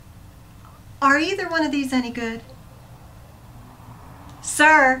Are either one of these any good?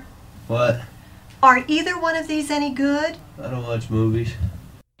 Sir? What? Are either one of these any good? I don't watch movies.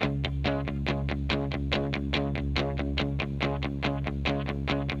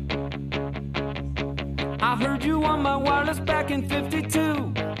 I heard you on my wireless back in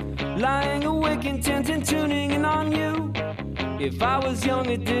 52. Lying awake, intent and tuning in on you. If I was young,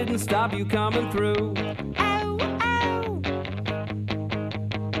 it didn't stop you coming through. Ow, ow.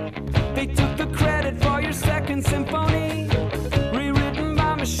 They took the credit for your second symphony, rewritten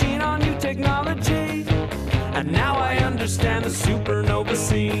by machine on new technology. And now I understand the supernova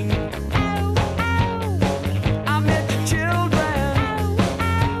scene. Ow, ow. I met your children. Ow,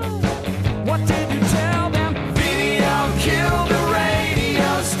 ow. What did you tell them? Video killed the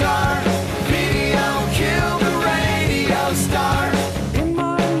radio star. Video killed the radio star. In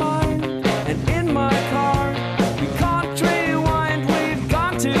my mind and in my car, we can't rewind, we've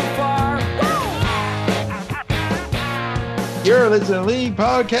gone too far. You're listening to the League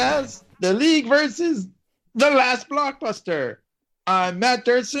Podcast, the League versus the Last Blockbuster. I'm Matt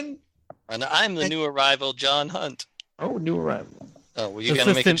Durson. And I'm the new arrival, John Hunt. Oh, new arrival. Oh, were you going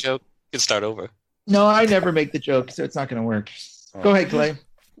to make a joke? You can start over. No, I never make the joke, so it's not going to work. Go ahead, Clay.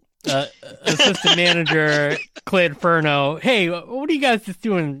 Assistant manager Clay Inferno. Hey, what are you guys just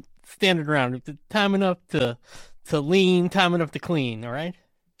doing standing around? Is it time enough to lean, time enough to clean, all right?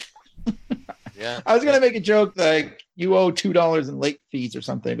 Yeah. I was going to make a joke like you owe $2 in late fees or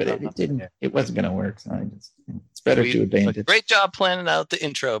something, but it didn't. It wasn't going to work. So it's better to advance it. Great job planning out the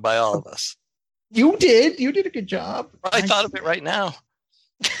intro by all of us. You did. You did a good job. I thought of it right now.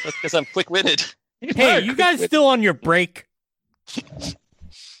 That's because I'm quick-witted. Hey, you guys still on your break? You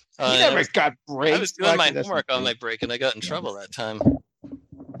never got breaks. I was doing my homework on my break, and I got in trouble that time.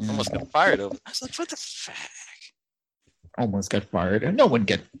 Almost got fired over it. I was like, what the fuck? Almost got fired. No one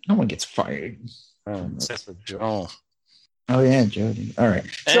gets fired. Except for Joe. Oh yeah, Jody. All right.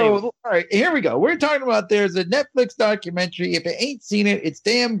 Anyway. So all right, here we go. We're talking about there's a Netflix documentary. If you ain't seen it, it's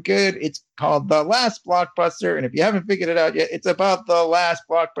damn good. It's called The Last Blockbuster. And if you haven't figured it out yet, it's about the last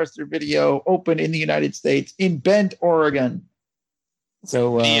Blockbuster video opened in the United States in Bend, Oregon.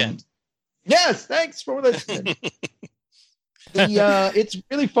 So The end. Yes, thanks for listening. It's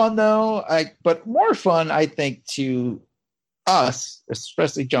really fun though. But more fun, I think, to us,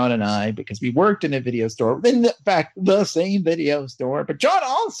 especially John and I, because we worked in a video store. In fact, the same video store. But John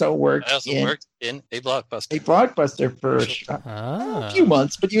also worked in a Blockbuster. A Blockbuster for a few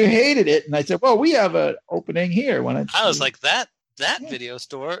months, but you hated it. And I said, well, we have an opening here. I was like, that video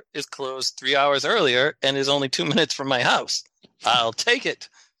store is closed 3 hours earlier and is only 2 minutes from my house. I'll take it.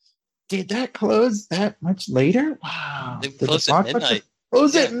 Did that close that much later? Wow. They closed at midnight.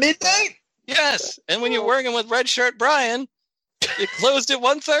 Closed at midnight? Yes. And when you're working with Red Shirt Brian, it closed at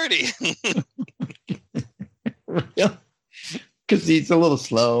 1:30. Because he's a little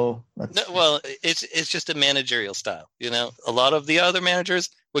slow. No, well, it's just a managerial style. You know, a lot of the other managers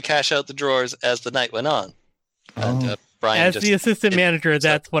would cash out the drawers as the night went on. And Brian, as the assistant manager,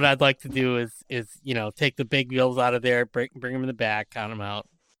 that's what I'd like to do. Is take the big bills out of there, bring them in the back, count them out.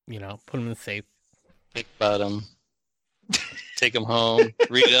 Put them in the safe. Think about them. Take them home.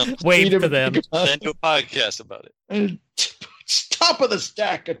 Read them. Wave to them. Then do a podcast about it. Top of the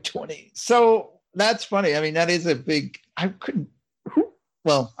stack of 20. So that's funny. I mean, that is a big. I couldn't.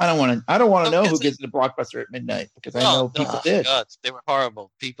 Well, I don't want to know who gets the Blockbuster at midnight because I know people did. God, they were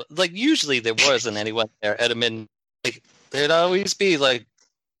horrible people. Like usually there wasn't anyone there at a midnight. Like there'd always be like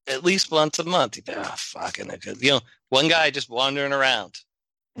at least once a month. You'd be, fucking, one guy just wandering around.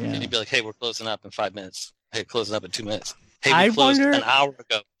 Yeah. And you'd be like, hey, we're closing up in 5 minutes. Hey, closing up in 2 minutes. Hey, we closed an hour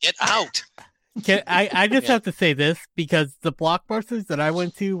ago. Get out. I just have to say this because the Blockbusters that I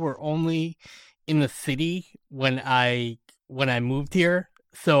went to were only in the city when I moved here.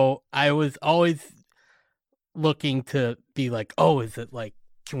 So I was always looking to be like, oh, is it like,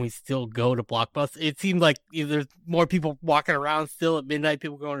 can we still go to Blockbuster? It seemed like there's more people walking around still at midnight,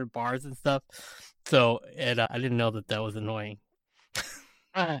 people going to bars and stuff. So, and I didn't know that was annoying.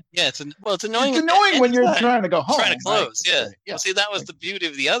 Yeah, it's annoying. It's annoying when you're trying to go home. Trying to close, right? yeah. Well, see, that was the beauty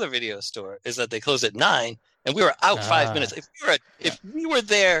of the other video store is that they closed at 9, and we were out 5 minutes. If we were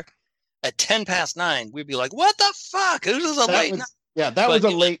there at 9:10, we'd be like, "What the fuck? This is a late night." Yeah, that was a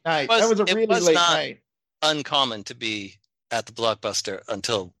late night. That was a really late night. Uncommon to be at the Blockbuster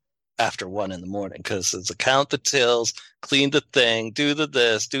until after 1 a.m. because it's a count the tills, clean the thing, do the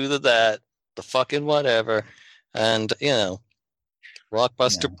this, do the that, the fucking whatever, and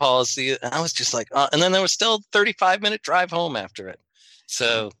Blockbuster policy. And I was just like, and then there was still a 35-minute drive home after it.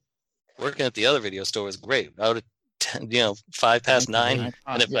 So working at the other video store was great. I would have 5:09.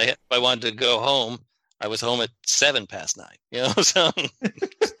 And if I wanted to go home, I was home at 9:07. So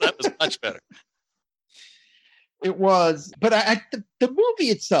that was much better. It was, but the movie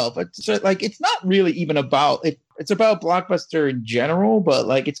itself, it's not really even about it. It's about Blockbuster in general, but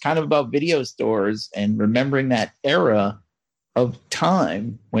like it's kind of about video stores and remembering that era of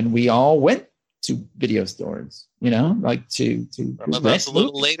time when we all went to video stores. Like to some of us a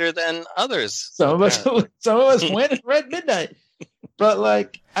little later than others. Some of us went and read midnight.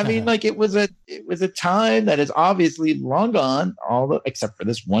 But it was a time that is obviously long gone, except for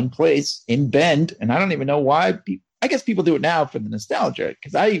this one place in Bend, and I don't even know why. I guess people do it now for the nostalgia.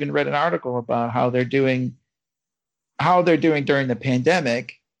 Because I even read an article about how they're doing during the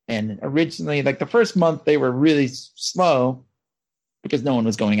pandemic. And originally, like the first month, they were really slow because no one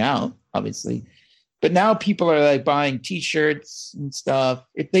was going out, obviously. But now people are like buying T-shirts and stuff.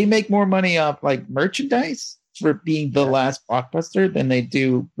 If they make more money off like merchandise for being the last Blockbuster than they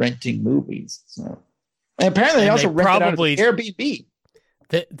do renting movies. So, and apparently they also rented out Airbnb.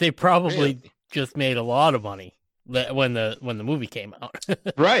 They probably just made a lot of money when the movie came out.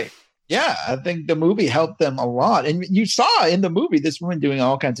 Right. Yeah, I think the movie helped them a lot. And you saw in the movie this woman doing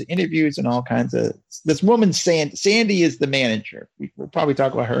all kinds of interviews and all kinds of this woman Sandy is the manager. We'll probably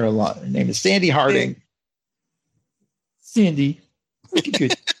talk about her a lot. Her name is Sandy Harding. Sandy.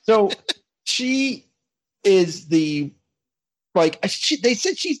 Good. So she is they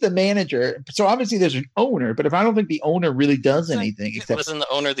said she's the manager. So obviously there's an owner, but I don't think the owner really does anything except wasn't the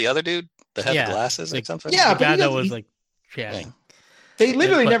owner the other dude that had the glasses or something? Yeah, the guy that was like chatting. They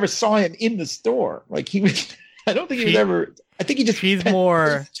literally never saw him in the store. Like he was I don't think he was ever I think he just she's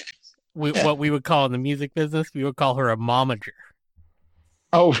more what we would call in the music business, we would call her a momager.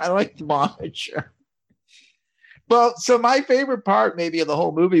 Oh, I like the momager. Well, so my favorite part maybe of the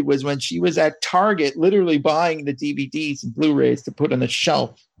whole movie was when she was at Target literally buying the DVDs and Blu-rays to put on the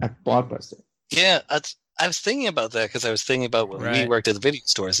shelf at Blockbuster. Yeah, I was thinking about that because I was thinking about when we worked at the video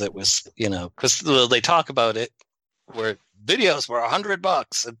stores. It was, because they talk about it where videos were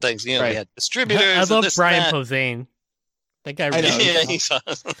 $100 and things. We had distributors. I love Brian Posehn. That guy really he's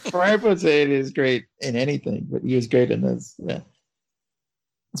awesome. Brian Posehn is great in anything, but he was great in this. Yeah.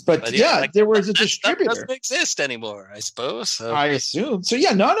 But there was a distributor. That doesn't exist anymore, I suppose. So. I assume. So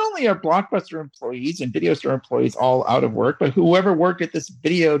not only are Blockbuster employees and video store employees all out of work, but whoever worked at this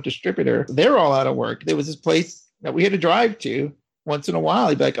video distributor, they're all out of work. There was this place that we had to drive to once in a while.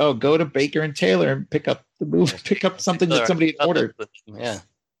 He'd be like, "Oh, go to Baker and Taylor and pick up something that somebody had ordered." Yeah,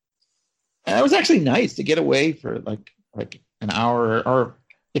 and it was actually nice to get away for like an hour, or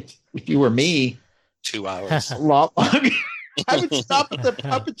if you were me, 2 hours, a lot longer. I would stop at the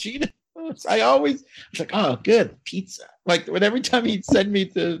Puppuccino. I was like, oh, good pizza. Like when every time he'd send me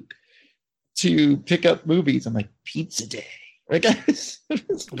to pick up movies, I'm like, pizza day. Like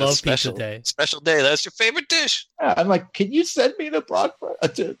love pizza day. Special day. That's your favorite dish. Yeah, I'm like, can you send me to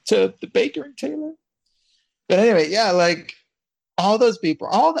Blockbuster to the Baker and Taylor? But anyway, like all those people,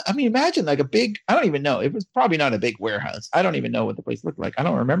 imagine like a big. I don't even know. It was probably not a big warehouse. I don't even know what the place looked like. I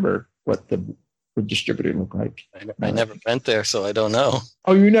don't remember what the distributor look like. I never went there, so I don't know.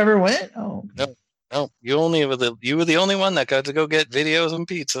 Oh, you never went? Oh, no. You were the only one that got to go get videos and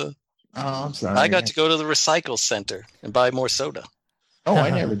pizza. Oh, I'm sorry. I got to go to the recycle center and buy more soda. Oh,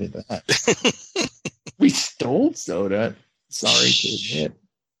 I never did that. We stole soda. Sorry to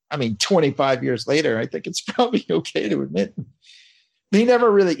admit. 25 years later, I think it's probably okay to admit. They never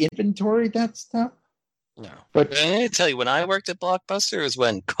really inventoried that stuff. No, but I'm going to tell you, when I worked at Blockbuster, it was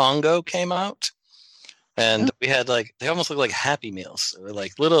when Congo came out. And we had they almost looked like Happy Meals. They were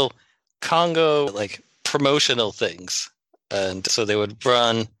like little Congo, promotional things. And so they would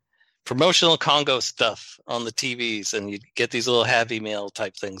run promotional Congo stuff on the TVs, and you'd get these little Happy Meal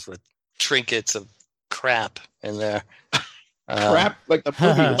type things with trinkets of crap in there. Crap? Like the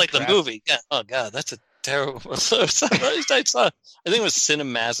movie? Like the movie. Yeah. Oh, God, that's a terrible. I think it was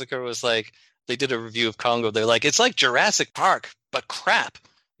Cinemassacre was like, they did a review of Congo. They're like, it's like Jurassic Park, but crap,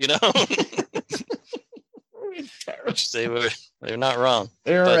 Which they're not wrong.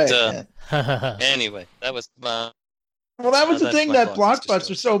 They're right. Anyway, that was that was the thing that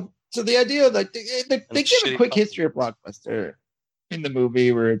Blockbuster. So the idea that they give a quick history of Blockbuster in the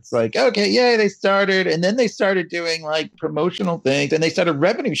movie where it's like, okay, yeah, they started, and then they started doing promotional things, and they started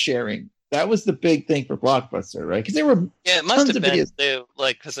revenue sharing. That was the big thing for Blockbuster, right? Because they were it must have been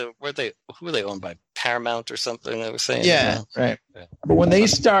because who were they owned by Paramount or something? They were saying right. Yeah. But when they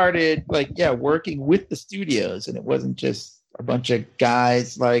started working with the studios, and it wasn't just a bunch of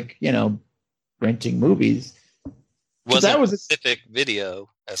guys renting movies. That was a specific video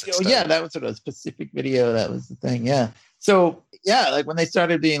as it Oh, started. yeah, that was sort of a specific video. That was the thing. Yeah. So yeah, like when they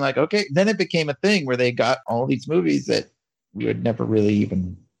started being like, okay, then it became a thing where they got all these movies that we had never really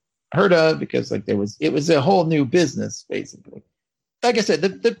even heard of because like it was a whole new business basically. Like I said,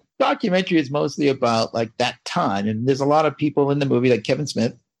 the documentary is mostly about like that time, and there's a lot of people in the movie like Kevin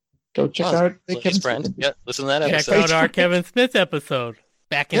Smith. Go check out the His Kevin friend. Smith. Yeah, listen to that Check episode. out our Kevin Smith episode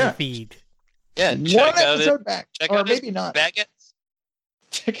back in Yeah. the feed. Yeah, One check out it. episode back, Check or out his maybe not. baguettes.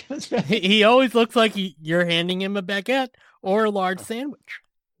 Check out his back. He always looks like you're handing him a baguette or a large sandwich.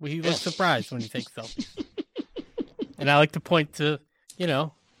 He looks surprised when he takes selfies. And I like to point to,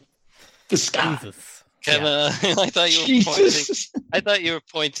 The sky. Jesus. Kevin, I thought you were pointing. Jesus. I thought you were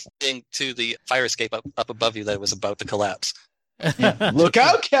pointing to the fire escape up above you that was about to collapse. Yeah. Look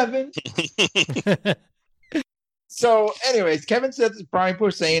out, Kevin. So, anyways, Kevin says it's Brian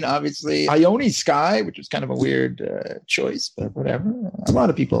Posehn, obviously. Ione Sky, which was kind of a weird choice, but whatever. A lot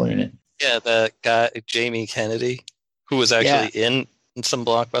of people are in it. Yeah, that guy Jamie Kennedy, who was actually in some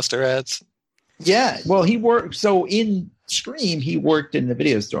Blockbuster ads. Yeah, well, he worked. So in Scream, he worked in the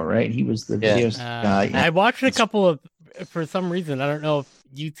video store, right? He was the video guy. I watched a couple of, for some reason, I don't know if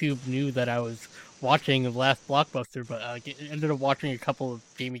YouTube knew that I was watching the last Blockbuster, but I ended up watching a couple of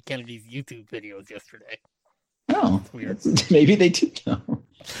Jamie Kennedy's YouTube videos yesterday. Oh, Weird. Maybe they did know.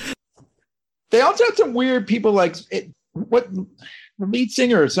 They also had some weird people like the lead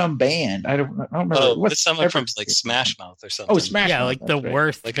singer of some band. I don't remember. Oh, What's it's someone from like Smash Mouth or something. Oh, Smash Yeah, Mouth, like the that's right.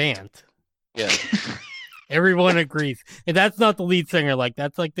 worst Like- band. Yeah, Everyone agrees. And that's not the lead singer, like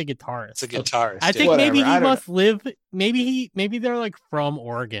that's like the guitarist. it's a guitarist. I think Whatever, maybe I he don't must live. Maybe they're like from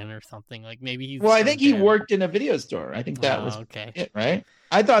Oregon or something. Like maybe he's. Well, I from think he there. worked in a video store. I think that was okay. it, right?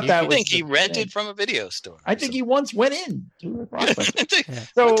 I thought You that I was. think he the rented thing. from a video store. I think he once went in to a Blockbuster. I think Yeah.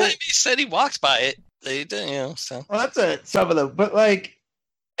 So one time he said he walked by it. They did, so. well, that's some of them, but like,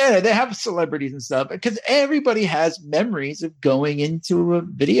 yeah, they have celebrities and stuff because everybody has memories of going into a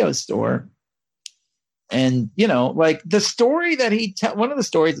video store. And like the story that one of the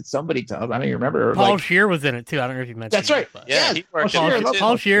stories that somebody tells, I don't even remember. Paul like, Scheer was in it too. I don't know if you mentioned. That's right. It, but- Yeah, Yeah, he worked Paul in Scheer, it I love too.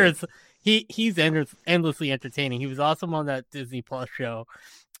 Paul Scheer is he's endlessly entertaining. He was awesome on that Disney Plus show,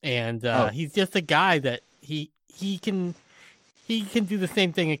 and he's just a guy that he can do the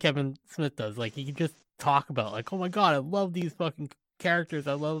same thing that Kevin Smith does. Like he can just talk about like, oh my god, I love these fucking characters.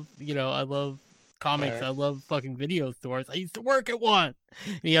 I love comics. Right. I love fucking video stores. I used to work at one.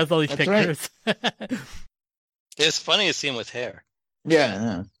 And he has all these That's right. pictures. It's funny to see him with hair.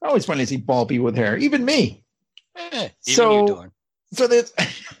 yeah, always funny to see Balby with hair. Even me. Even So- you, Dorn. So there's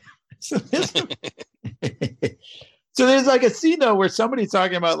so there's like a scene though where somebody's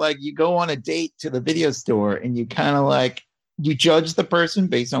talking about like you go on a date to the video store and you kind of like you judge the person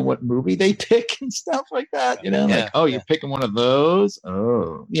based on what movie they pick and stuff like that. Yeah, Like, oh, yeah. you're picking one of those.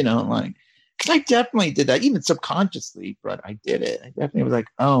 Oh, like because I definitely did that, even subconsciously, but I did it. I definitely was like,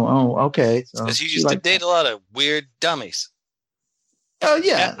 oh, okay. So Because you she used to liked date that. a lot of weird dummies. Oh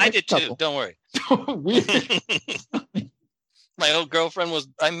yeah, I like did a too. couple. Don't worry. Weird. My old girlfriend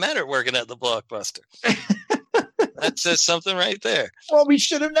I met her working at the Blockbuster. That says something right there. Well, we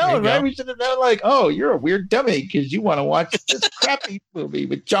should have There you known, right? go. We should have known, like, oh, you're a weird dummy because you want to watch this crappy movie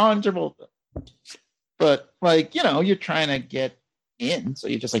with John Travolta. But, like, you're trying to get in. So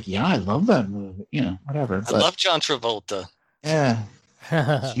you're just like, yeah, I love that movie. Whatever. I But, love John Travolta. yeah.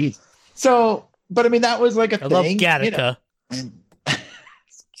 Jeez. So, but I mean, that was like a I thing. love Gattaca. And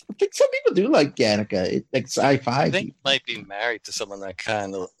I think some people do like Gattaca. It's like sci-fi. I think he might be married to someone that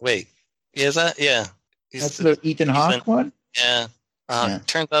kind of. Wait, is that? Yeah. That's the Ethan Hawke one? Yeah. Yeah.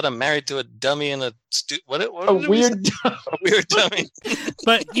 Turns out I'm married to a dummy and a what A did we say? weird A weird dummy.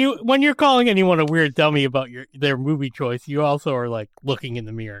 But when you're calling anyone a weird dummy about their movie choice, you also are like looking in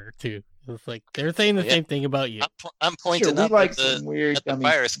the mirror too. It's like they're saying the Yeah. same thing about you. I'm Sure, pointing we up like at some the weird dummy.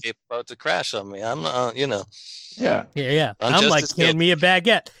 fire escape about to crash on me. I'm not, Yeah. Yeah. I'm I'm just like, as hand me a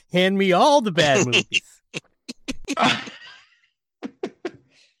baguette. Hand me all the bad movies.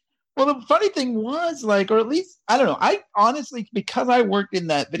 Well, the funny thing was, like, or at least, I don't know, I honestly, because I worked in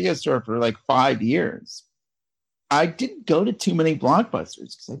that video store for like 5 years, I didn't go to too many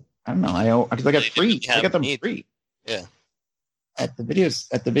Blockbusters because I don't know, because I got You didn't free. I have got them need. free. Yeah. At the video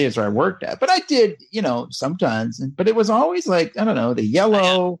store I worked at. But I did, sometimes. But it was always like, I don't know, the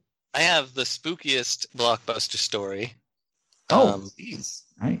yellow. I have the spookiest Blockbuster story. Oh, geez.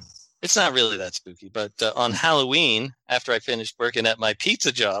 Nice. It's not really that spooky, but on Halloween, after I finished working at my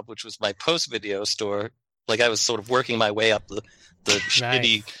pizza job, which was my post-video store, like I was sort of working my way up the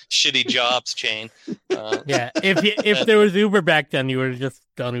shitty jobs chain. Yeah. If there was Uber back then, you would have just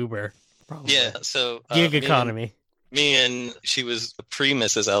done Uber. Probably. Yeah, so Gig me and- economy. me and she was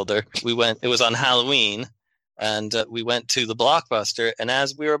pre-Mrs. Elder. We went. It was on Halloween, and we went to the Blockbuster. And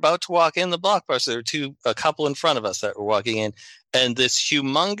as we were about to walk in the Blockbuster, there were a couple in front of us that were walking in, and this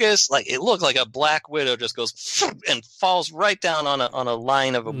humongous, like it looked like a black widow, just goes and falls right down on a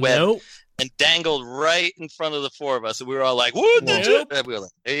line of a web. Nope. And dangled right in front of the four of us, and we were all like, "What the shit?" And we were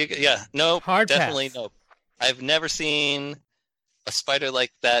like, "There you go." Yeah, nope, Hard definitely pass. nope. I've never seen a spider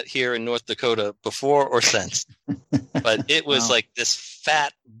like that here in North Dakota before or since. But it was Wow. like this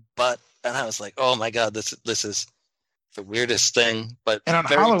fat butt, and I was like, "Oh my god, this is the weirdest thing." But And on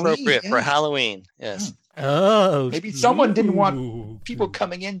very Halloween, appropriate for yeah. Halloween. Yes. Oh, Maybe someone didn't want ooh. people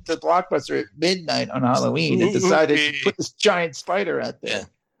coming into Blockbuster at midnight on Halloween and decided to put this giant spider out there. Yeah.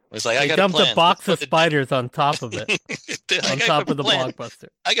 It was like I They got dumped plan. a box Let's of put the- spiders on top of it, I on got top a of the plan. Blockbuster.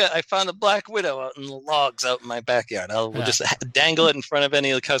 I found a black widow out in the logs out in my backyard. We'll Yeah. just dangle it in front of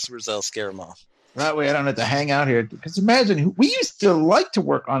any of the customers. I'll scare them off. That way I don't have to hang out here. Because imagine, we used to like to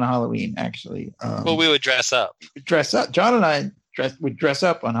work on Halloween, actually. Well, we would dress up. Dress up. John and I would dress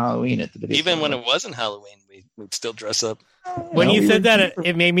up on Halloween at the video Even store. when it wasn't Halloween, we'd still dress up. When No, you we said would- that,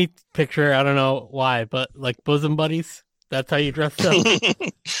 it made me picture, I don't know why, but like bosom buddies. That's how you dressed up.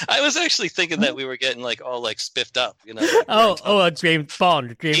 I was actually thinking that we were getting like all like spiffed up, you know. Like a James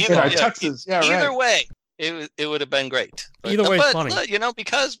Bond. James Either- in our Bond. yeah, tuxes. Yeah, Either right. way, it would have been great. Either way, but funny. you know,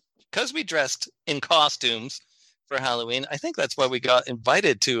 because we dressed in costumes for Halloween, I think that's why we got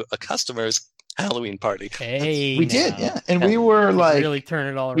invited to a customer's Halloween party. Hey, We did, now. yeah. And we were like, really turn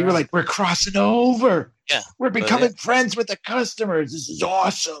it all around. we were like, we're crossing over. Yeah. We're But, becoming friends with the customers. This is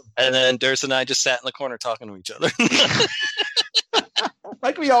awesome. And then Durst and I just sat in the corner talking to each other.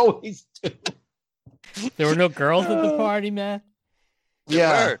 Like we always do. there were no girls at the party, man. There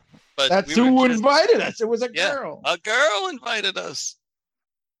Yeah. were, but That's we who were just- invited us. It was a Yeah. girl. A girl invited us.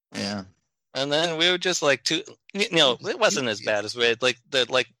 Yeah. And then we were just like, it wasn't as bad as we had. Like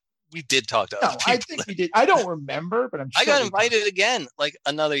we did talk to No, other people. I think we did. I don't remember, but I'm sure I got we did. invited again, like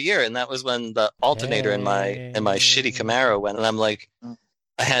another year, and that was when the alternator in my shitty Camaro went, and I'm like, Oh.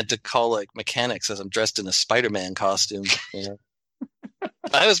 I had to call like mechanics as I'm dressed in a Spider-Man costume. You know?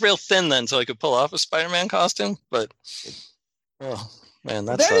 I was real thin then, so I could pull off a Spider-Man costume, but oh man,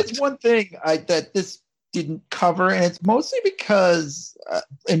 that That is sucked. one thing that this didn't cover, and it's mostly because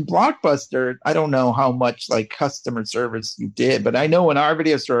in Blockbuster, I don't know how much like customer service you did, but I know in our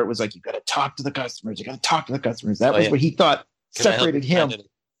video store it was like you got to talk to the customers. You got to talk to the customers. That Oh, was yeah. what he thought Can I help separated you him find it?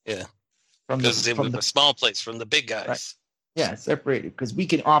 Yeah, from because it was the a small place from the big guys. Right. Yeah, separated because we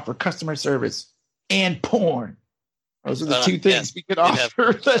can offer customer service and porn. Those are the two things yes, we could They'd have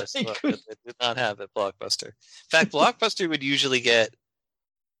offer that Blockbuster, they but could. they did not have at Blockbuster. In fact, Blockbuster would usually get,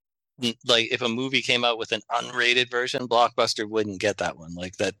 like, if a movie came out with an unrated version, Blockbuster wouldn't get that one.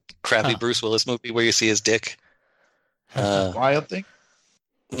 Like that crappy Huh. Bruce Willis movie where you see his dick. Wild thing.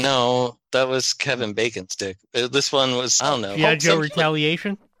 No, that was Kevin Bacon's dick. This one was, I don't know. G.I. Joe Some-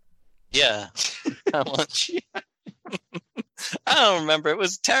 Retaliation. Yeah. That one. I don't remember. It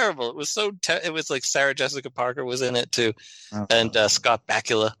was terrible. It was so. It was like Sarah Jessica Parker was in it too, and Scott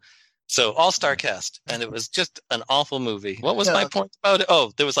Bakula. So all-star cast, and it was just an awful movie. What was my point about it?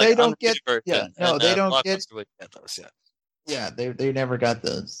 Oh, there was like They don't unrated get- yeah, version, no, and, they don't get- Blockbuster would get those. Yeah, Yeah, they never got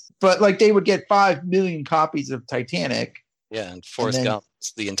those. But like they would get 5 million copies of Titanic. yeah, and Forrest then- Gump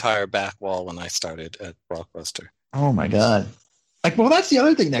was the entire back wall when I started at Blockbuster. Oh my god! Like, well, that's the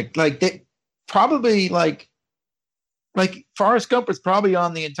other thing that like they probably like Forrest Gump was probably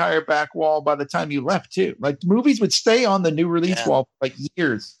on the entire back wall by the time you left too. Like movies would stay on the new release Yeah. wall for like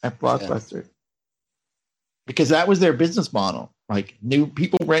years at Blockbuster because that was their business model. Like new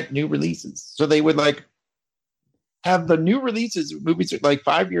people rent new releases, so they would like have the new releases. Movies are like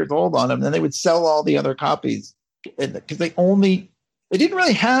 5 years old on them, and then they would sell all the other copies because they didn't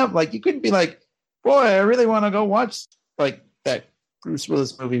really have like you couldn't be like, boy, I really want to go watch like that Bruce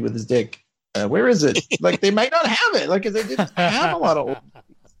Willis movie with his dick. Where is it? Like they might not have it, like 'cause they didn't have a lot of old.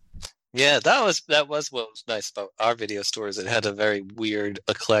 Yeah, that was what was nice about our video stores. It had a very weird,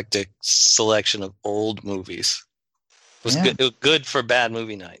 eclectic selection of old movies. It was Yeah. good. It was good for bad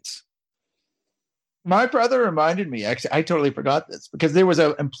movie nights. My brother reminded me. Actually, I totally forgot this because there was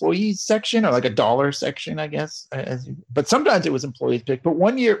an employees section or like a dollar section, I guess. But sometimes it was employees pick. But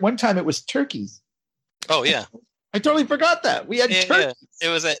one time it was turkeys. Oh yeah, I totally forgot that we had yeah, turkeys. yeah.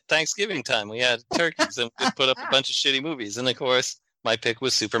 It was at Thanksgiving time. We had turkeys and we just put up a bunch of shitty movies. And of course, my pick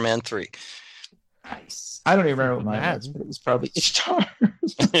was Superman 3. Nice. I don't even remember what mine was, but it was probably Ishtar.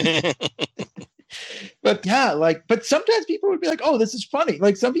 But yeah, but sometimes people would be like, "Oh, this is funny."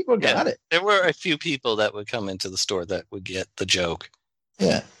 Like some people got it. There were a few people that would come into the store that would get the joke.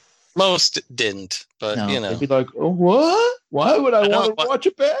 Yeah. Most didn't, but No, you know, they'd be like, "Oh, what? Why would I I want don't to wa- watch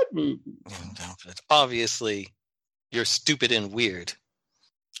a bad movie?" no, but obviously you're stupid and weird.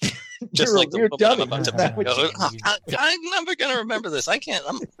 Just You're a like the weird woman I'm dummy. about Isn't to that what go. you- I'm never gonna remember this. I can't.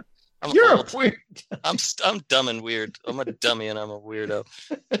 I'm You're old. a weird. I'm dumb and weird. I'm a dummy and I'm a weirdo.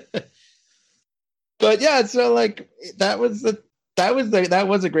 But yeah, so like that was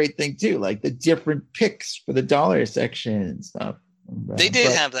a great thing too. Like the different picks for the dollar section and stuff. They did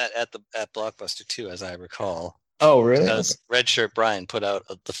But- have that at Blockbuster too, as I recall. Oh, really? Because Red Shirt Brian put out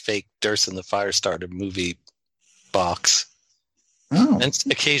the fake Durst and the Firestarter movie box, Oh, and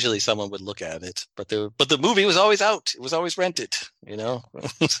occasionally someone would look at it. But the movie was always out. It was always rented. You know. well,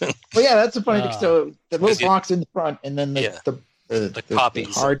 yeah, that's a funny thing. So the Because little box in the front, and then the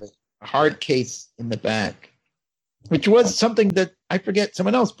copies. hard case in the back, which was something that I forget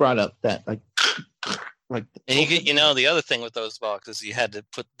someone else brought up that like And the other thing with those boxes, you had to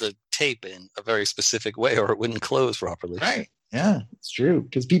put the tape in a very specific way or it wouldn't close properly. right. Yeah, it's true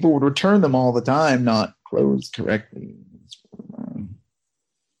because people would return them all the time, not closed correctly.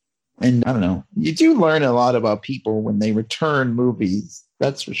 And I don't know, you do learn a lot about people when they return movies.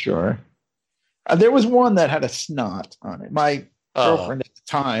 That's for sure. There was one that had a snot on it. My girlfriend at the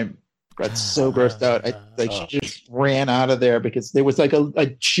time got so grossed out. She just ran out of there because there was like a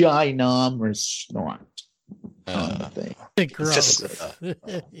ginormous snot on the thing. Gross.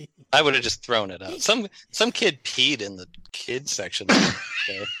 I would have just thrown it out. Some kid peed in the kids section.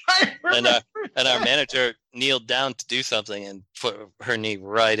 and our manager kneeled down to do something and put her knee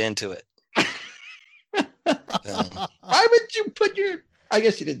right into it. Why would you put your? I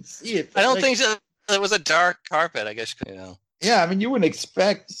guess you didn't see it. I don't think so. It was a dark carpet. I guess you know. Yeah, I mean, you wouldn't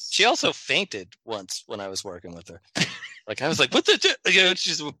expect. She also fainted once when I was working with her. Like I was like, "What the?" You know, she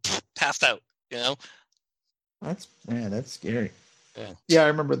just passed out. You know. That's scary. Yeah. I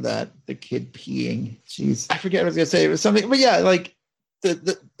remember that the kid peeing. Jeez, I forget what I was gonna say. It was something, but yeah, like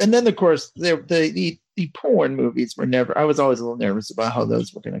and then of course the porn movies were never. I was always a little nervous about how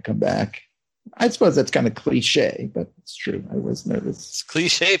those were going to come back. I suppose that's kind of cliche, but it's true. I was nervous. It's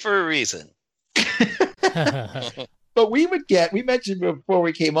cliche for a reason. But we mentioned before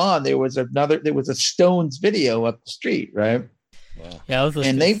we came on, there was a Stones video up the street, right? Yeah,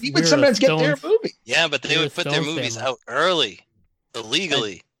 and we would sometimes get their movie. Yeah, but they would put their movies out early,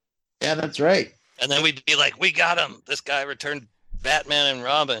 illegally. Yeah, that's right. And then we'd be like, we got him. This guy returned Batman and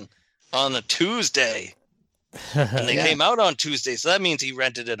Robin on the Tuesday. And they came out on Tuesday, so that means he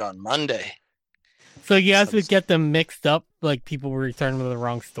rented it on Monday. So you guys would get them mixed up, like people were returning to the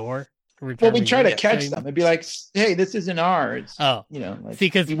wrong store? Well, we try to catch them and be like, hey, this isn't ours. Oh. You know, like, see,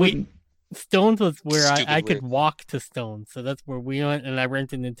 because Stones was where I could weird. walk to Stones, so that's where we went, and I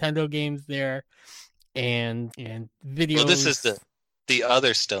rented Nintendo games there, and videos. Well, this is the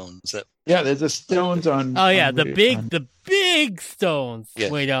other Stones that. Yeah, there's a Stones on. Oh yeah, the big Stones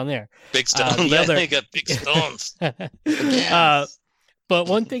way down there. Big Stones. They got big Stones. But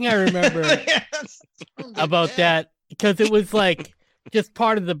one thing I remember about that, because it was like just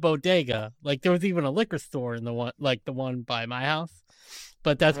part of the bodega. Like there was even a liquor store in the one by my house.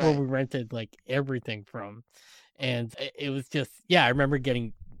 But that's where we rented like everything from. And it was just, I remember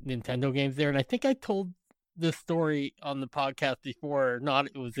getting Nintendo games there. And I think I told this story on the podcast before or not.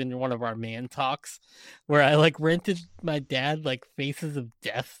 It was in one of our man talks where I like rented my dad like Faces of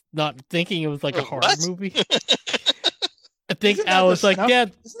Death, not thinking it was like a horror movie. I think I was like,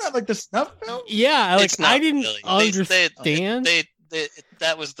 Dad. Isn't that like the snuff film? Yeah, I didn't really. understand.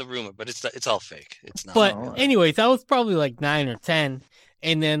 That was the rumor, but it's all fake. It's not. But anyways, I was probably like 9 or 10.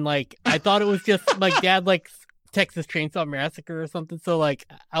 And then, like, I thought it was just, like, Dad, like, Texas Chainsaw Massacre or something. So, like,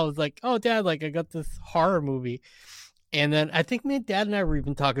 I was like, oh, Dad, like, I got this horror movie. And then I think me and Dad and I were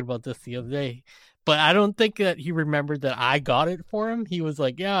even talking about this the other day. But I don't think that he remembered that I got it for him. He was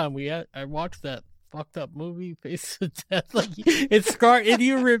like, yeah, I watched that fucked up movie, Face of Death. Like, it's scarred. And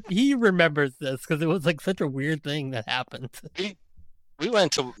he remembers this because it was, like, such a weird thing that happened. We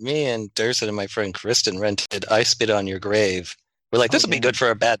went to, me and Durson and my friend Kristen rented I Spit on Your Grave. We're like, this will be good for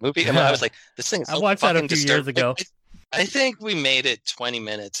a bad movie. And I was like, this thing is so I watched that a few disturbing. years ago. I think we made it 20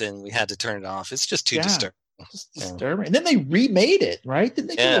 minutes and we had to turn it off. It's just too disturbing. Just disturbing. And then they remade it, right? Didn't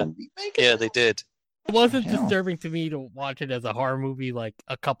they do a remake? Yeah, they did. It wasn't disturbing to me to watch it as a horror movie like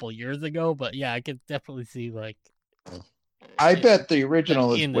a couple years ago, but yeah, I could definitely see like. I bet the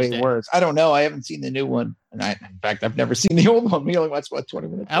original is way worse. I don't know. I haven't seen the new one, and in fact, I've never seen the old one. We only watched 20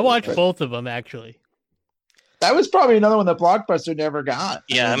 minutes. I watched both of them actually. That was probably another one that Blockbuster never got.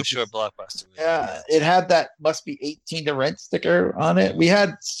 Yeah, I'm sure Blockbuster. It had that must be 18 to rent sticker on it. We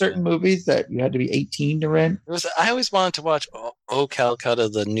had certain movies that you had to be 18 to rent. I always wanted to watch Oh Calcutta,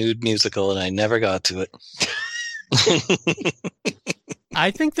 the nude musical, and I never got to it.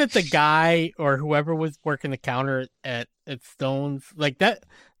 I think that the guy or whoever was working the counter at Stone's, like that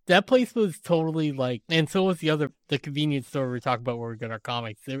place was totally like, and so was the convenience store we talked about where we get our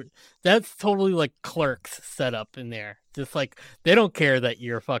comics. That's totally like Clerks set up in there. Just like they don't care that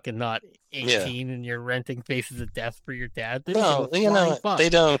you're fucking not 18 and you're renting Faces of Death for your dad. No, they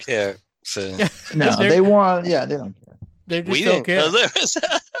don't care. So No, they don't care. They just we don't didn't care. know there was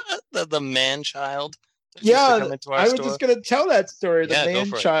the man child. that used to Yeah, come into our I was store. just going to tell that story. The Yeah, go man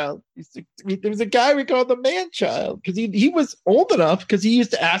for it. child. There was a guy we called the man child because he was old enough because he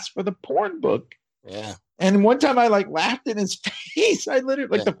used to ask for the porn book. Yeah. And one time I like laughed in his face. I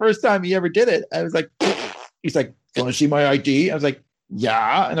literally the first time he ever did it, I was like, he's like, "Want to see my ID?" I was like,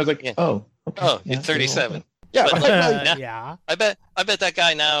 "Yeah," and I was like, "Oh, okay, Oh, yeah, you're 37. Yeah, But, I'm like, like, no. Yeah. I bet that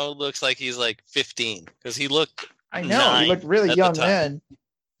guy now looks like he's like 15 because he looked. I know 9 he looked really at the young time. then.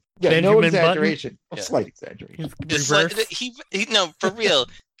 Yeah, no Benjamin exaggeration. A Yeah. slight exaggeration. He's It's like, reverse. he no, for real.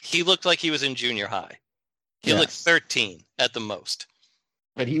 He looked like he was in junior high. He Yeah. looked 13 at the most.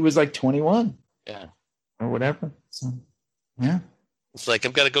 But he was like 21 Yeah. or whatever. So, yeah. It's like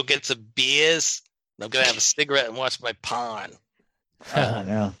I'm gonna go get some beers. And I'm gonna have a cigarette and watch my porn. I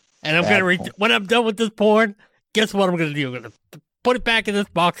know. And I'm Bad gonna read porn. when I'm done with this porn. Guess what I'm gonna do? I'm gonna put it back in this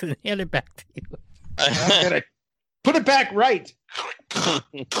box and hand it back to you. I'm gonna put it back right.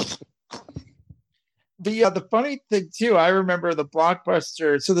 The funny thing too, I remember the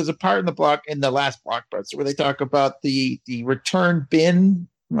Blockbuster. So there's a part in the last Blockbuster where they talk about the return bin,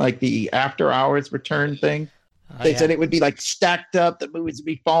 like the after hours return thing. Oh, They yeah. said it would be like stacked up, the movies would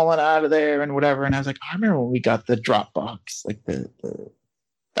be falling out of there and whatever. And I was like, I remember when we got the Dropbox, like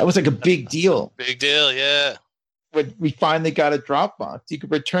that was like a big deal. Big deal, yeah. When we finally got a Dropbox, you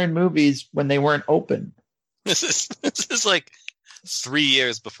could return movies when they weren't open. This is like 3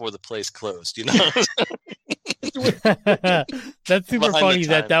 years before the place closed. You know. That's super Behind the funny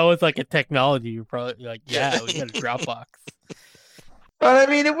that time. that was like a technology. You're probably like, yeah, we got a Dropbox. But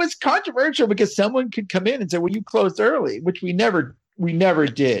I mean, it was controversial because someone could come in and say, "Well, you closed early," which we never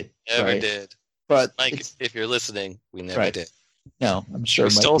did. Never right? did. But Mike, it's- if you're listening, we never Right. did. no, I'm sure We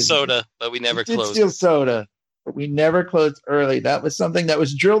Mike stole didn't. soda, but we never We did closed. steal soda, but we never closed early. That was something that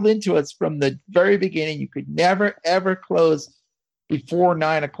was drilled into us from the very beginning. You could never ever close before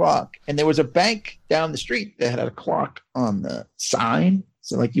 9:00. And there was a bank down the street that had a clock on the sign,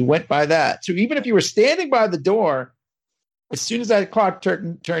 so like you went by that. So even if you were standing by the door, as soon as that clock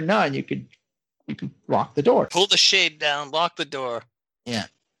turned 9, you could lock the door. Pull the shade down, lock the door.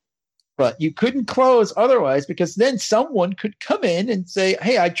 But you couldn't close otherwise because then someone could come in and say,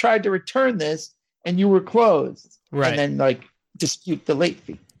 "Hey, I tried to return this and you were closed." Right. And then like dispute the late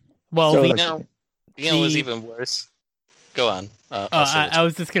fee. Well, So, the, like, You know what was The- even worse? Go on. I'll say what I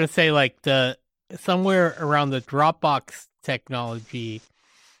was just gonna say like somewhere around the Dropbox technology,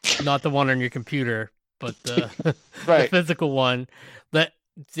 not the one on your computer, but the the Right. physical one. That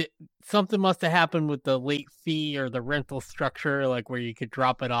something must have happened with the late fee or the rental structure, like where you could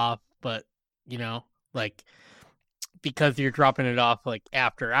drop it off, but like because you're dropping it off like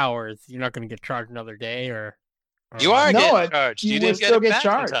after hours, you're not going to get charged another day, or You are No, getting charged. You You would didn't still get, it get back in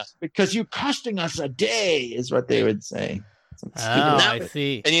charged time. because you're costing us a day, is what they would say. Some Oh, stupid- I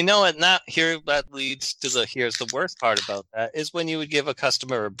see. And you know what? Now here that leads to here's the worst part about that is when you would give a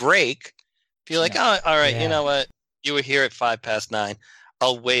customer a break. If you're like, oh, all right, Yeah. you know what? You were here at 9:05.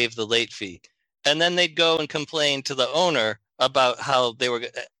 I'll waive the late fee, and then they'd go and complain to the owner about how they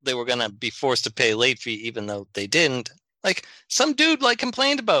were gonna be forced to pay late fee even though they didn't. Like some dude like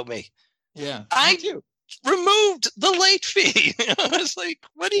complained about me. Yeah. I Me too. removed the late fee. I was like,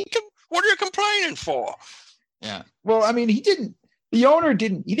 what are you complaining for? Yeah. Well, I mean, the owner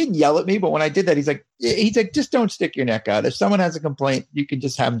didn't yell at me, but when I did that, he's like, just don't stick your neck out. If someone has a complaint, you can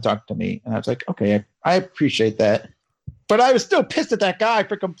just have them talk to me. And I was like, okay, I appreciate that. But I was still pissed at that guy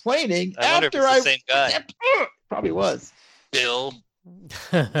for complaining I wonder if after it's the same guy. Probably was. Bill.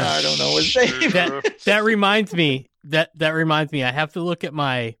 I don't know his name. That reminds me. That reminds me. I have to look at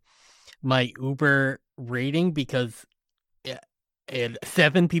my Uber rating because and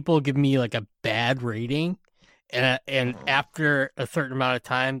 7 people give me like a bad rating, and after a certain amount of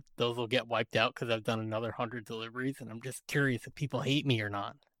time, those will get wiped out because I've done another 100 deliveries, and I'm just curious if people hate me or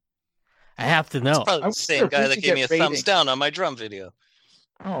not. I have to know. It's probably I the same wonder if guy we that should gave me a get thumbs ratings. down on my drum video.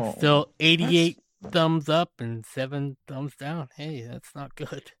 Oh, Still 88 thumbs up and 7 thumbs down. Hey, that's not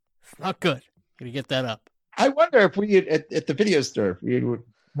good. It's not good. Gotta get that up. I wonder if we at the video store,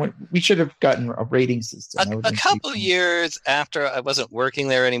 we should have gotten a rating system. I would A think couple people- years after I wasn't working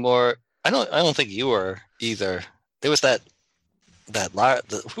there anymore, I don't think you were either. There was that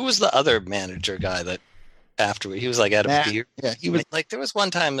who was the other manager guy that after he was like at a Matt, beer? yeah, he was. Like there was one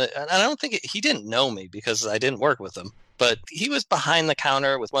time that, and I don't think he didn't know me because I didn't work with him, but he was behind the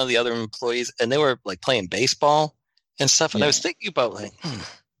counter with one of the other employees, and they were like playing baseball and stuff. And I was thinking about like,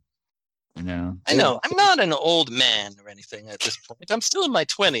 I know I'm not an old man or anything at this point. I'm still in my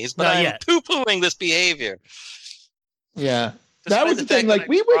 20s, but I'm poo-pooing this behavior. Yeah, that was the thing. Like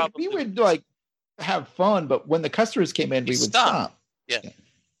we would like have fun, but when the customers came in, we would stop. Yeah.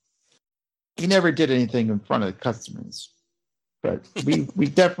 We never did anything in front of the customers, but we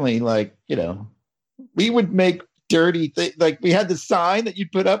definitely like, we would make dirty things. Like we had the sign that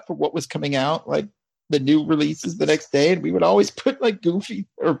you'd put up for what was coming out, like the new releases the next day, and we would always put like goofy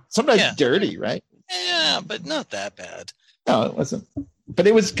or sometimes dirty, right? Yeah, but not that bad. No, it wasn't. But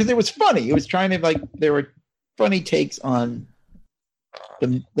it was because it was funny. It was trying to like there were funny takes on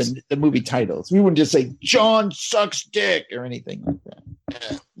the movie titles. We wouldn't just say John sucks dick or anything like that.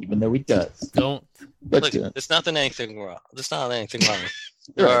 Yeah. Even though he does. Don't. Look, there's not anything wrong.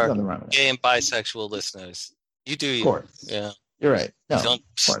 There are nothing wrong with gay and bisexual listeners. You do. Of course. Yeah. You're right. No, of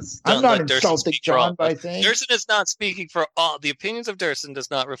course. I'm not insulting John by saying. Durson is not speaking for all. The opinions of Durson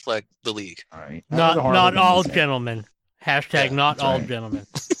does not reflect the league. All right. Not all gentlemen. Hashtag not all gentlemen.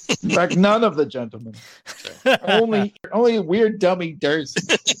 In fact, none of the gentlemen. only weird dummy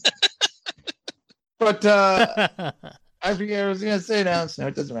Durson. But I forget what I was going to say now, so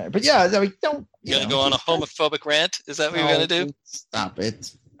it doesn't matter. But yeah, I mean, don't. You going to go on a homophobic rant? Is that what you're going to do? Stop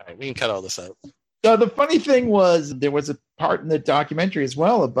it. All right, we can cut all this out. So the funny thing was there was a part in the documentary as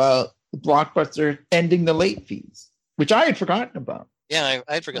well about the Blockbuster ending the late fees, which I had forgotten about. Yeah,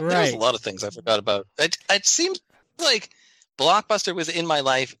 I forgot. Right. There was a lot of things I forgot about. It seemed like Blockbuster was in my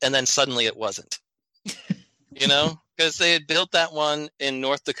life, and then suddenly it wasn't. Because they had built that one in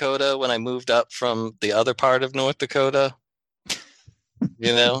North Dakota when I moved up from the other part of North Dakota.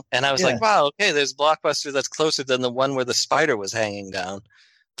 And I was like, wow, okay, there's Blockbuster that's closer than the one where the spider was hanging down.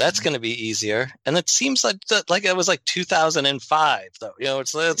 That's going to be easier. And it seems like it was like 2005, though.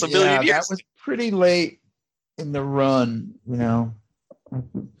 It's a billion years. That was pretty late in the run,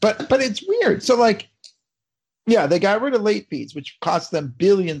 But it's weird. So, like, yeah, they got rid of late fees, which cost them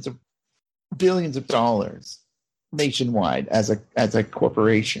billions of dollars nationwide as a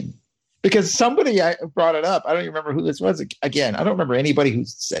corporation. Because somebody brought it up. I don't even remember who this was. Again, I don't remember anybody who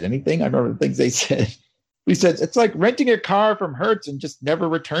said anything. I remember the things they said. We said it's like renting a car from Hertz and just never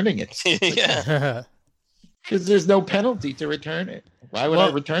returning it. Yeah, because there's no penalty to return it. Why would I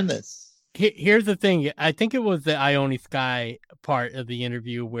return this? Here's the thing. I think it was the Ione Sky part of the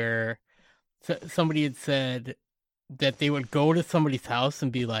interview where somebody had said that they would go to somebody's house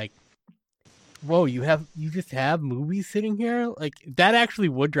and be like, "Whoa, you just have movies sitting here?" Like that actually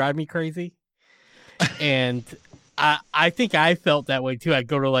would drive me crazy. And I think I felt that way too. I'd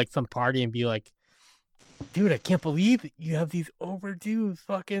go to like some party and be like, "Dude, I can't believe you have these overdue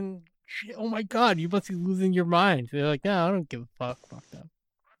fucking shit. Oh my God, you must be losing your mind." They're like, "No, I don't give a fuck. Fuck them."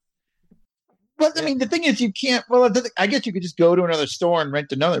 Well, I mean, the thing is, you can't. Well, I guess you could just go to another store and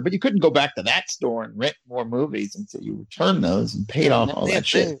rent another, but you couldn't go back to that store and rent more movies until you return those and paid off all that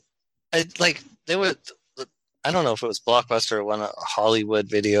shit. They were. I don't know if it was Blockbuster or one Hollywood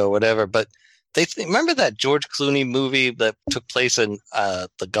Video or whatever, but they remember that George Clooney movie that took place in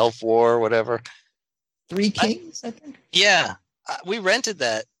the Gulf War or whatever. Three Kings, I think. Yeah, we rented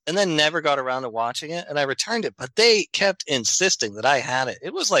that and then never got around to watching it, and I returned it. But they kept insisting that I had it.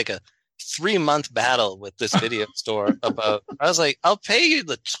 It was like a 3-month battle with this video store about. I was like, "I'll pay you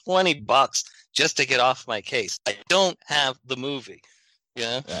the $20 just to get off my case. I don't have the movie."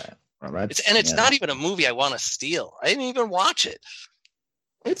 Yeah. Well, it's not even a movie I want to steal. I didn't even watch it.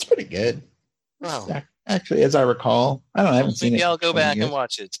 It's pretty good. Well, actually, as I recall, I haven't seen it. Maybe I'll go back and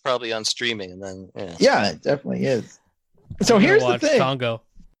watch it. It's probably on streaming, and then yeah, it definitely is. So here's the thing. Congo.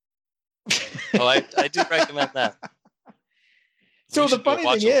 Oh, I do recommend that. So the funny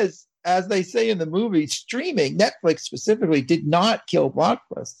thing is, as they say in the movie, streaming, Netflix specifically did not kill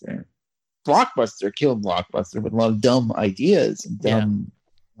Blockbuster. Blockbuster killed Blockbuster with a lot of dumb ideas and dumb,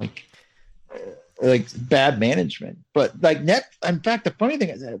 like bad management. But like in fact, the funny thing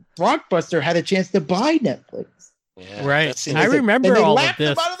is that Blockbuster had a chance to buy Netflix. Yeah, right. I remember all of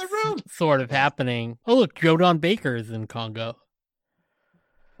this out of the room. Sort of happening. Oh, look, Joe Don Baker is in Congo.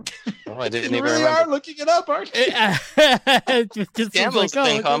 Oh, I didn't you even really remember. are looking it up, aren't you? just Gamble's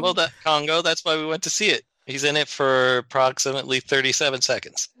like, in Congo. That's why we went to see it. He's in it for approximately 37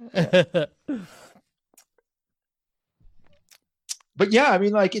 seconds. But yeah, I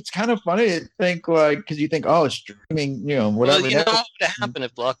mean, like, it's kind of funny to think, like, because you think, oh, streaming, whatever. Well, what would have happened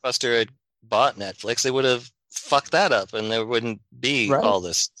if Blockbuster had bought Netflix? They would have fuck that up, and there wouldn't be Right. all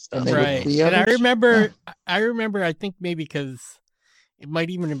this stuff. And they would Right. be And I other- remember, I think maybe because it might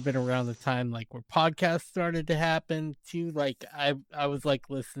even have been around the time like where podcasts started to happen too. Like I was like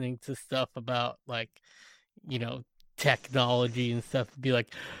listening to stuff about like, you know, technology and stuff. Be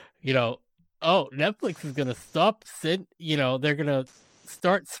like, you know, oh, Netflix is gonna stop they're gonna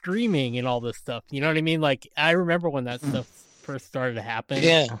start streaming and all this stuff. You know what I mean? Like I remember when that stuff first started to happen.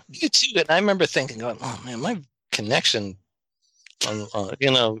 Yeah, you too. And I remember thinking, going, "Oh man, my connection,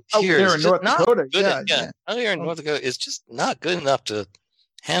 you know, here there is in just North not Dakota, good. yeah. Out here in North Dakota is just not good enough to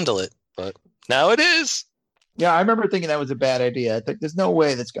handle it. But now it is. Yeah, I remember thinking that was a bad idea. I think there's no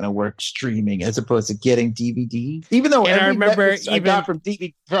way that's going to work streaming as opposed to getting DVD. Even though And I every remember Netflix I got from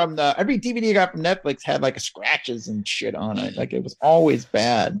every DVD I got from Netflix had like scratches and shit on it. Like it was always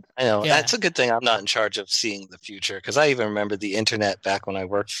bad. I know Yeah. that's a good thing. I'm not in charge of seeing the future because I even remember the internet back when I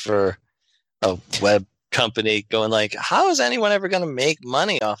worked for a web company, going like, "How is anyone ever going to make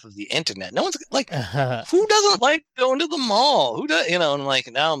money off of the internet? No one's like." Who doesn't like going to the mall? Who does, you know? And like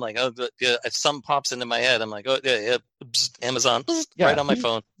now, I'm like, oh, yeah, if something pops into my head, I'm like, oh, yeah, Amazon, Yeah. right on my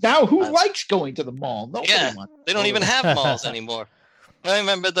phone. Now, who likes going to the mall? Nobody Yeah, wants to they don't go. even have malls anymore. I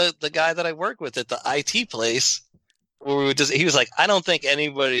remember the guy that I worked with at the IT place, where we would he was like, I don't think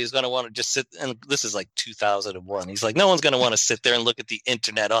anybody is going to want to just sit, and this is like 2001. He's like, no one's going to want to sit there and look at the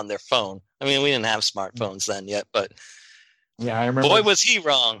internet on their phone. I mean, we didn't have smartphones then yet, but Yeah, I remember. boy, was he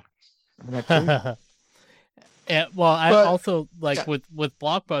wrong. Yeah, well, I But- also like yeah. with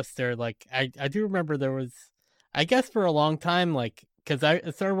Blockbuster, like I do remember there was, I guess for a long time, like because I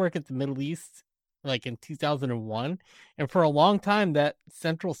started working at the Middle East like in 2001, and for a long time that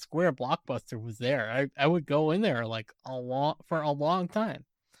Central Square Blockbuster was there. I would go in there like for a long time,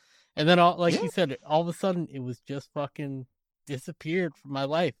 and then like you said, all of a sudden it was just fucking disappeared from my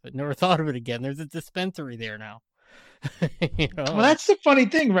life. I never thought of it again. There's a dispensary there now. You know? Well, that's the funny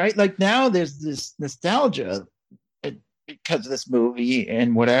thing, right? Like now there's this nostalgia because of this movie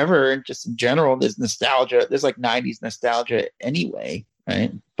and whatever, and just in general, there's nostalgia. There's like 90s nostalgia anyway,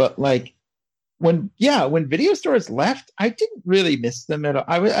 right? But like when video stores left, I didn't really miss them at all.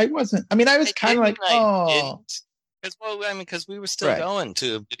 I wasn't. I mean, I was kind of like, because we were still Right. going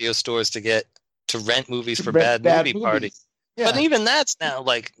to video stores to rent movies for bad bad movie movies. parties. Yeah, But even that's now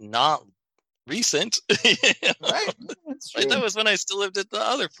like not recent. You know? right. That's Like, true. that was when I still lived at the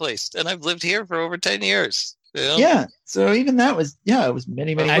other place, and I've lived here for over 10 years. You know? Yeah. So even that was it was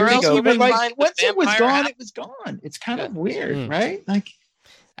many Where years else ago. you But can like find the once it was vampire gone, hat? it was gone. It's kind of Yeah. weird, Mm. right? Like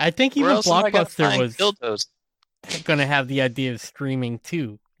I think Where even else am I gonna Blockbuster find was dildos? gonna have the idea of streaming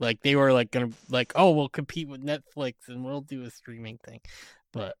too. Like they were like gonna like, oh, we'll compete with Netflix and we'll do a streaming thing.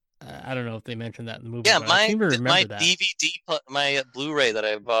 But I don't know if they mentioned that in the movie. Yeah, but I seem to remember my that. DVD, my Blu-ray that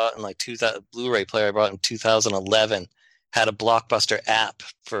I bought in like 2000, Blu-ray player I bought in 2011 had a Blockbuster app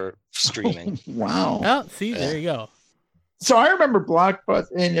for streaming. wow. Oh, see, Yeah. there you go. So I remember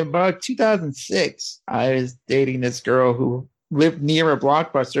Blockbuster in about 2006. I was dating this girl who lived near a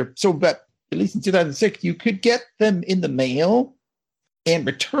Blockbuster. So, but at least in 2006, you could get them in the mail and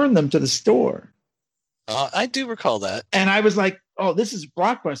return them to the store. I do recall that. And I was like, "Oh, this is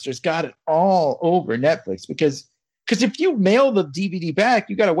Blockbuster's got it all over Netflix because if you mail the DVD back,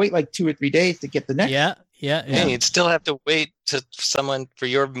 you got to wait like 2 or 3 days to get the next." Yeah. Yeah, you'd still have to wait for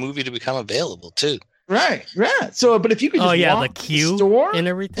your movie to become available too. Right. So, but if you could, Oh just yeah, walk the to queue store and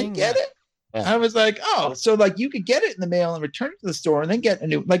everything. and get it. Yeah. I was like, oh, so like you could get it in the mail and return it to the store and then get a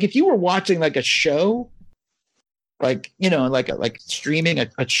new, like if you were watching like a show, like, you know, like streaming a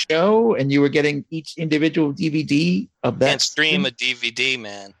show and you were getting each individual DVD of that. Can't stream a DVD,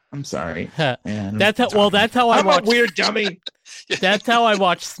 man. I'm sorry. Huh. Man, That's how. Well, that's how I I'm watched. a weird dummy. That's how I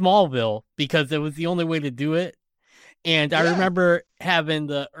watched Smallville because it was the only way to do it. And I Yeah. remember having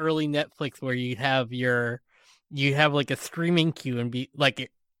the early Netflix where you have like a streaming queue and be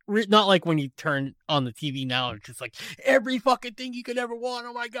like not like when you turn on the TV now, it's just like every fucking thing you could ever want.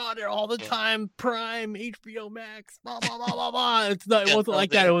 Oh my god, they're all the time. Prime, HBO Max, blah blah blah blah blah. It wasn't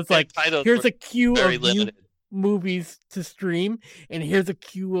like that. It was like here's a queue very of limited. new movies to stream, and here's a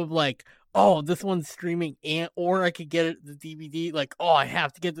queue of like, oh, this one's streaming, or I could get it the DVD. Like, oh, I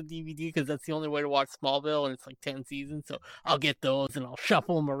have to get the DVD because that's the only way to watch Smallville, and it's like 10 seasons, so I'll get those and I'll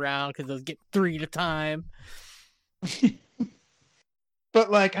shuffle them around because I was getting 3 at a time. But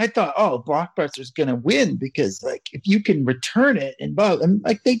like I thought, oh, Blockbuster's gonna win because like if you can return it and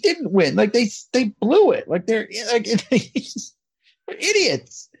like they didn't win, like they blew it, like they're like they're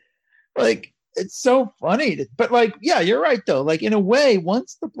idiots. Like it's so funny, but like yeah, you're right though. Like in a way,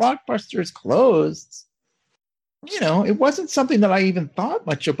 once the Blockbuster is closed, you know, it wasn't something that I even thought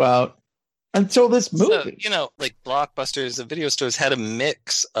much about until this movie. So, like Blockbusters, the video stores had a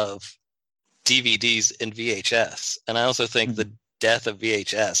mix of DVDs and VHS. And I also think the death of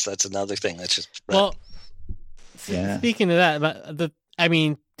VHS, that's another thing that's just... Well, Yeah. speaking of that,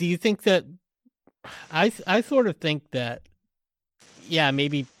 do you think that... I sort of think that, yeah,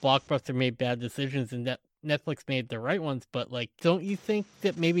 maybe Blockbuster made bad decisions and that Netflix made the right ones, but, like, don't you think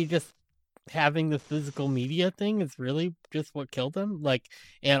that maybe just having the physical media thing is really just what killed them? Like,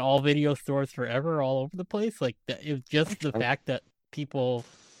 and all video stores forever all over the place? Like, it was just the fact that people,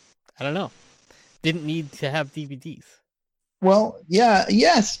 I don't know, didn't need to have DVDs. Well, yeah,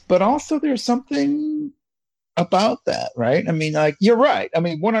 yes, but also there's something about that, right? I mean, like, you're right. I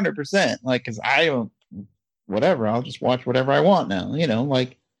mean, 100%. Like, because I don't, whatever, I'll just watch whatever I want now,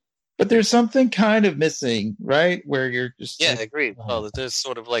 like, but there's something kind of missing, right? Where you're just. Yeah, like, agreed. Well, there's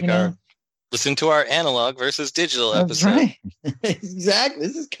sort of like listen to our analog versus digital that's episode. right. Exactly.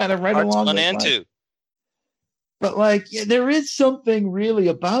 This is kind of right Parts along 1 those and lines. 2. But like, yeah, there is something really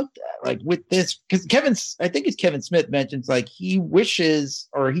about that. Like with this, because I think it's Kevin Smith mentions like he wishes,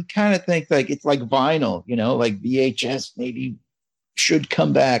 or he kind of thinks like it's like vinyl, like VHS maybe should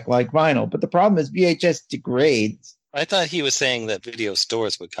come back like vinyl. But the problem is VHS degrades. I thought he was saying that video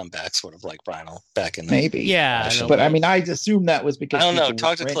stores would come back sort of like vinyl back in the... Maybe. Yeah. But I mean, I assume that was because I don't know. people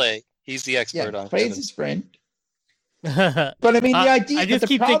Talk were to Clay. He's the expert on Clay's Kevin. his friend. But I mean, the idea. I but just the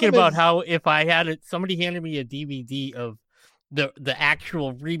keep thinking problem about is- how if I had it, somebody handed me a DVD of the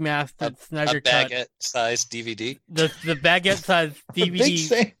actual remastered a Snyder cut, baguette-sized DVD. the baguette-sized the big DVD,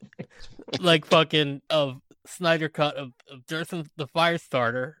 thing. like fucking of Snyder cut of Durson the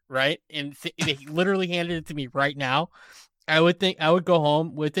Firestarter, right? And they literally handed it to me right now. I would think I would go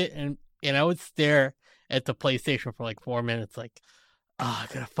home with it and I would stare at the PlayStation for like 4 minutes, like, oh,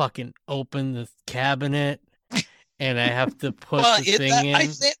 I gotta fucking open this cabinet and I have to put the thing in. I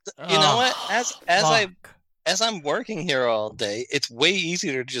think, you know what? Fuck. As I'm working here all day, it's way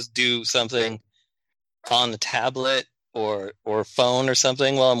easier to just do something on the tablet or phone or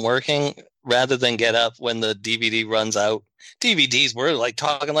something while I'm working, rather than get up when the DVD runs out. DVDs, we're like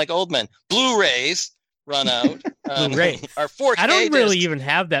talking like old men. Blu-rays run out. Blu-rays. Our 4K I don't really discs. even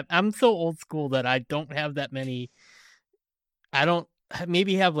have that. I'm so old school that I don't have that many. I don't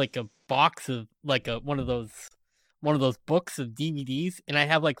maybe have like a box of like one of those books of DVDs, and I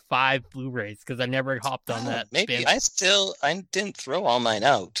have like 5 Blu-rays because I never hopped on that. Maybe bin. I didn't throw all mine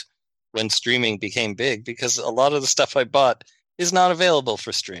out when streaming became big, because a lot of the stuff I bought is not available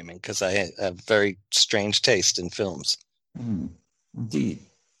for streaming because I have very strange taste in films. Indeed.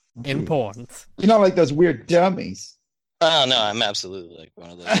 Importance. Like those weird dummies. Oh no, I'm absolutely like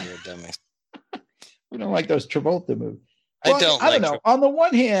one of those weird dummies. We don't like those Travolta movies. I don't I don't know. On the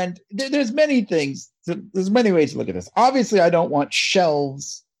one hand, there's many things. There's many ways to look at this. Obviously, I don't want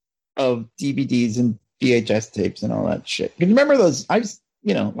shelves of DVDs and VHS tapes and all that shit. You remember those?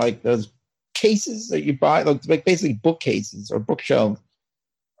 Like those cases that you buy, like basically bookcases or bookshelves.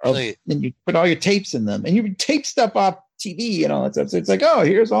 And you put all your tapes in them, and you would tape stuff off TV and all that stuff. So it's like, oh,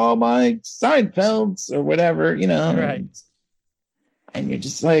 here's all my Seinfelds or whatever, Right. And you're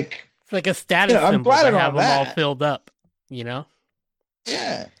just like, It's like a status I'm symbol glad to I don't have have them all that. filled up, yeah.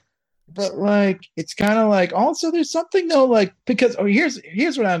 But like, it's kind of like, also there's something though, like, because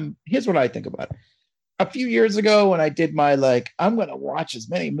here's what I think about it. A few years ago when I did my I'm going to watch as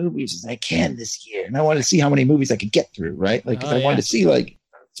many movies as I can this year, and I wanted to see how many movies I could get through, right? Like, 'cause I wanted to see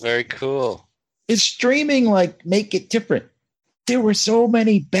it's very cool. is streaming make it different? There were so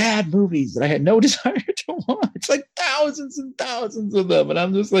many bad movies that I had no desire to watch, like thousands and thousands of them, and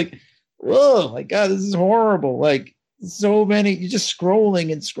I'm just like, whoa, my God, this is horrible. Like, so many, you're just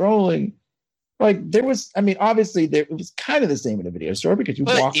scrolling and scrolling. Like, there was, obviously it was kind of the same in a video store because you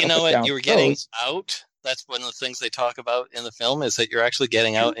walk. You know what? You were getting out. That's one of the things they talk about in the film, is that you're actually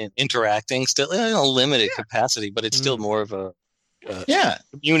getting out and interacting still in a limited capacity, but it's still more of a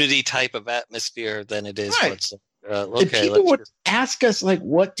community type of atmosphere than it is. Right. What's, and people would ask us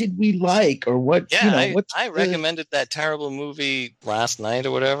what did we like, or what? Yeah, I recommended that terrible movie Last Night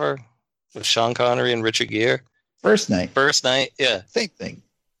or whatever with Sean Connery and Richard Gere. First Night, yeah, same thing.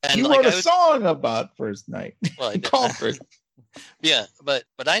 And you wrote a song about First Night. Well, I called for it. Yeah, but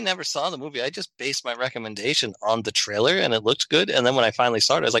I never saw the movie. I just based my recommendation on the trailer, and it looked good. And then when I finally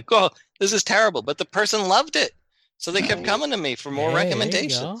saw it, I was like, "Oh, this is terrible!" But the person loved it, so they kept coming to me for more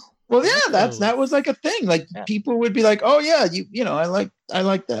recommendations. Well, yeah, that was like a thing. Like, people would be like, "Oh yeah, I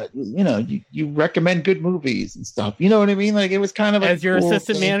like that." You recommend good movies and stuff. You know what I mean? Like, it was kind of as your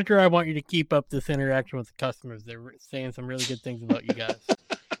assistant manager, I want you to keep up this interaction with the customers. They're saying some really good things about you guys.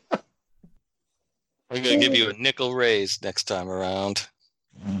 I'm going to give you a nickel raise next time around.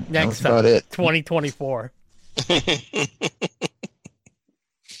 Next That's about it. 2024.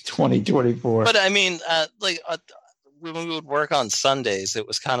 2024. But I mean, when we would work on Sundays, it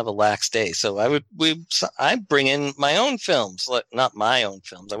was kind of a lax day. So I'd bring in my own films, like not my own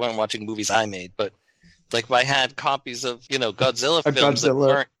films. I wasn't watching movies I made, but like I had copies of, Godzilla films that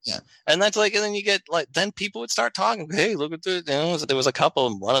weren't. Yeah. And that's like, and then you get then people would start talking. Hey, look at this. There was a couple,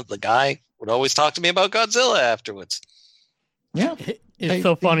 and one of the guy would always talk to me about Godzilla afterwards. Yeah. It's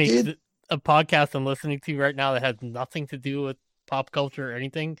so funny. A podcast I'm listening to right now that has nothing to do with pop culture or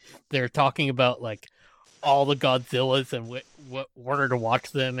anything. They're talking about like all the Godzillas and what order to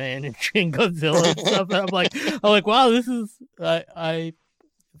watch them in and Shin Godzilla and stuff. And I'm like, wow, this is I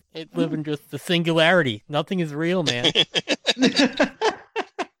live in just the singularity. Nothing is real, man.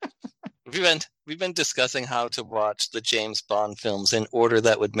 We've been discussing how to watch the James Bond films in order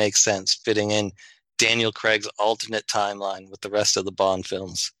that would make sense, fitting in Daniel Craig's alternate timeline with the rest of the Bond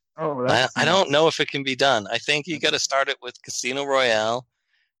films. Oh, I don't know if it can be done. I think you got to start it with Casino Royale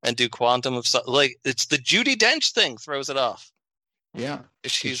and do Quantum of it's the Judi Dench thing throws it off. Yeah,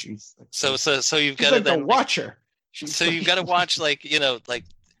 she's like, so you've got to like then watch her. So you've got to watch like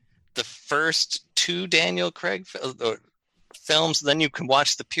the first two Daniel Craig films, then you can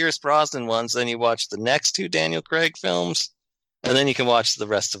watch the Pierce Brosnan ones, then you watch the next two Daniel Craig films, and then you can watch the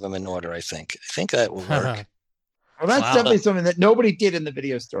rest of them in order. I think that will work. Well, that's definitely something that nobody did in the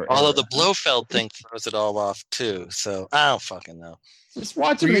video store. Although the Blofeld thing throws it all off too, so I don't fucking know. Just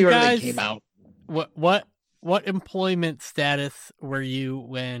watch them when they came out. What employment status were you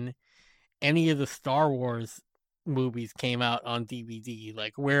when any of the Star Wars movies came out on DVD?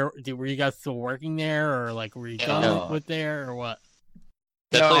 Like, were you guys still working there, or like were you done with there, or what?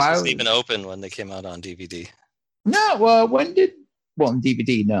 That place wasn't even open when they came out on DVD. No, on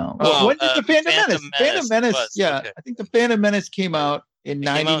DVD, no. When did the Phantom Menace? Yeah, okay. I think the Phantom Menace came out in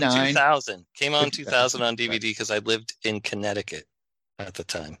 '99. 2000. Came out in 2000 on DVD because I lived in Connecticut at the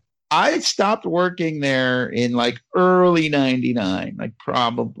time. I stopped working there in like early '99, like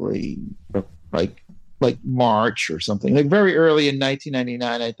probably like March or something, like very early in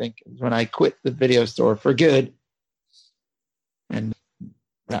 1999, I think, is when I quit the video store for good. And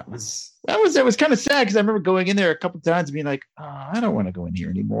it was kind of sad because I remember going in there a couple of times and being like, oh, I don't want to go in here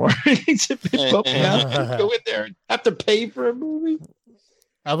anymore. Go in there and have to pay for a movie.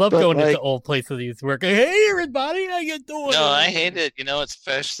 I love going into old places he's working. Hey, everybody, how you doing? No, I hate it.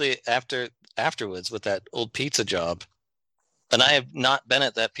 Especially afterwards with that old pizza job. And I have not been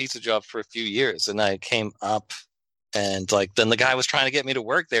at that pizza job for a few years. And I came up and then the guy was trying to get me to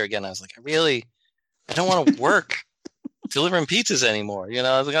work there again. I was like, I don't want to work delivering pizzas anymore.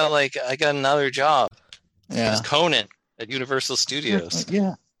 I was I got another job. Yeah. It was Conan at Universal Studios.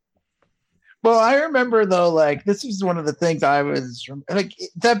 Yeah. Well, I remember though, this was one of the things I was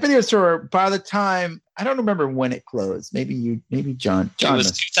that video store. By the time, I don't remember when it closed. Maybe John. It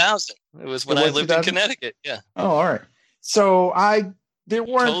was 2000. It was when I lived 2000? In Connecticut. Yeah. Oh, all right. So there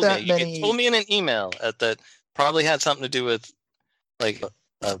weren't that many. You told me in an email that probably had something to do with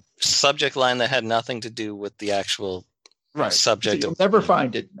a subject line that had nothing to do with the actual subject. So you'll never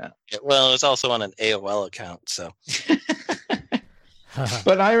find it now. Yeah, well, it was also on an AOL account, so.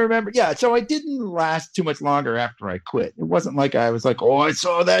 But I remember, so I didn't last too much longer after I quit. It wasn't like I was like, oh, I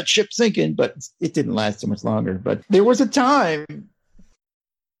saw that ship sinking, but it didn't last too much longer. But there was a time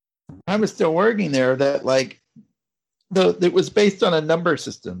I was still working there that it was based on a number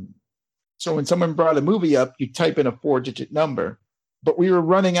system. So when someone brought a movie up, you type in a 4-digit number. But we were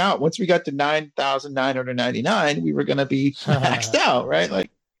running out. Once we got to 9,999, we were going to be maxed out, right?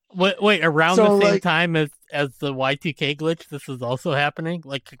 Wait, around the same time as the Y2K glitch, this is also happening?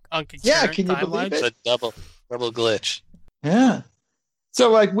 On concurrent can you believe it? It's a double glitch. Yeah.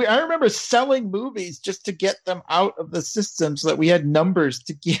 So I remember selling movies just to get them out of the system so that we had numbers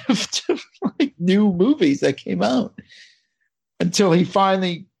to give to new movies that came out, until he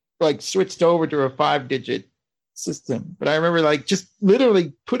finally switched over to a 5-digit system. But I remember just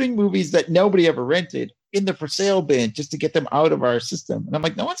literally putting movies that nobody ever rented in the for sale bin just to get them out of our system. And I'm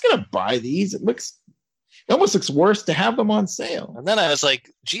like, no one's going to buy these. It almost looks worse to have them on sale. And then I was like,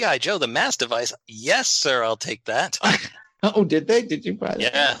 G.I. Joe, the mass device. Yes, sir. I'll take that. Oh, did they? Did you buy that?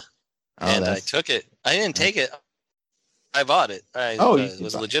 Yeah. And I took it. I didn't take it. I bought it. It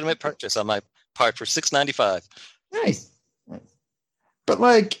was a legitimate purchase on my part for $6.95. Nice. But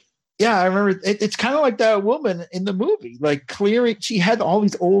I remember it's kind of like that woman in the movie, clearing. She had all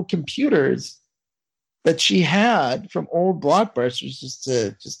these old computers that she had from old Blockbusters just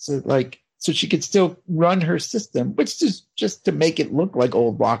to so she could still run her system, which is just to make it look like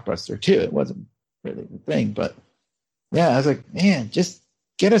old Blockbuster too. It wasn't really the thing, but I was like, man, just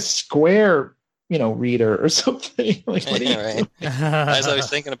get a square, reader or something. Like, what do you Right. As I was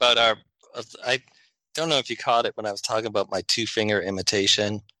thinking about I don't know if you caught it when I was talking about my 2-finger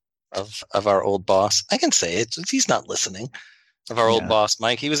imitation of our old boss. I can say it. He's not listening. Of our old boss,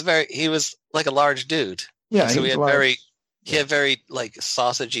 Mike. He was like a large dude. Yeah. And so he had very like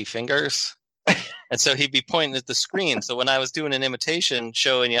sausagey fingers. And so he'd be pointing at the screen. So when I was doing an imitation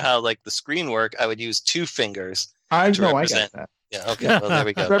showing you how like the screen work, I would use 2 fingers. I got that. Yeah, okay. Well, there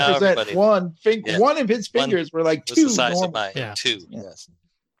we go. Represent one finger. Yeah. One of his fingers were like 2 the size normal. Of my 2. Yeah. Yes.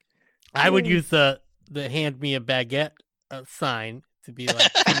 I would use the hand me a baguette sign to be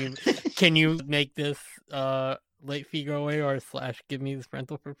like, can you make this late fee go away or / give me this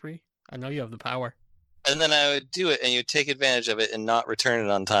rental for free? I know you have the power. And then I would do it, and you'd take advantage of it and not return it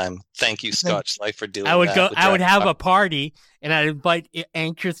on time. Thank you, Scotch Life, for doing that. I would have a party, and I'd invite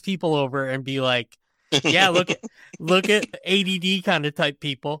anxious people over and be like, "Yeah, look at ADD kind of type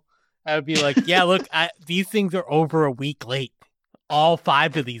people." I would be like, "Yeah, look, these things are over a week late. All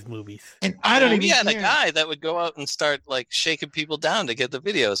 5 of these movies." And I don't even. We had a guy that would go out and start like shaking people down to get the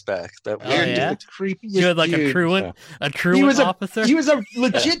videos back. That weird dude. Creepy. You had like a truant officer. He was a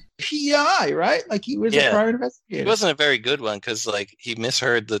legit PI, right? Like he was a private investigator. He wasn't a very good one because like he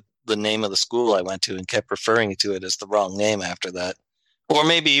misheard the name of the school I went to and kept referring to it as the wrong name after that. Or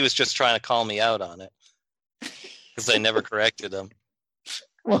maybe he was just trying to call me out on it because I never corrected him.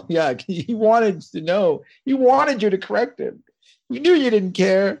 Well, yeah, he wanted to know. He wanted you to correct him. He knew you didn't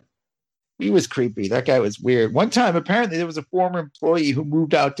care. He was creepy. That guy was weird. One time, apparently, there was a former employee who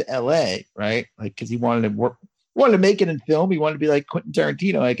moved out to L.A., right? Like, because he wanted to make it in film. He wanted to be like Quentin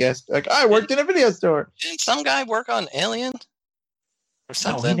Tarantino, I guess. Like, I worked in a video store. Didn't some guy work on Alien or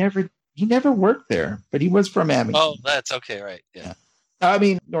something? No, he never worked there, but he was from Abington. Oh, that's okay, right? Yeah. I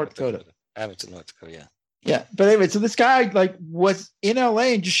mean, North Dakota. Abington, North Dakota, yeah. Yeah, but anyway, so this guy like was in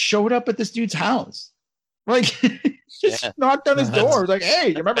L.A. and just showed up at this dude's house, like just knocked on his door. Like, hey,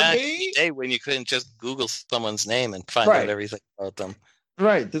 you remember me? Day when you couldn't just Google someone's name and find out everything about them.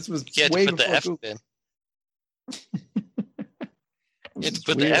 Right. This was you had way to put the effort Google. in. You had to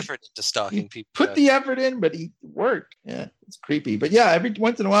put the effort into stalking people. Put the effort in, but he worked. Yeah, it's creepy. But yeah, every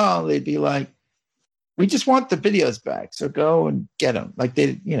once in a while they'd be like, "We just want the videos back, so go and get them." Like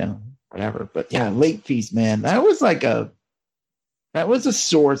they, whatever. But yeah, late fees, man. That was a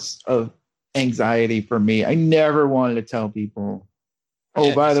source of anxiety for me. I never wanted to tell people,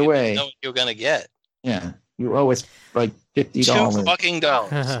 "Oh, by the way, know what you're gonna get." Yeah, you owe us like $50.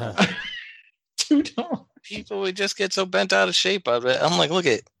 $2 $2. People would just get so bent out of shape of it. I'm like, look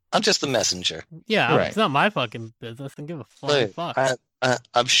it. I'm just the messenger. Yeah, It's not my fucking business. And give a flying fuck.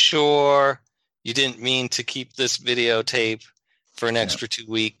 I'm sure you didn't mean to keep this videotape for an extra 2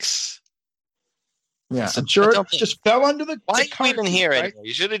 weeks. Yeah, I'm sure it just fell under the. Why are you even here anymore?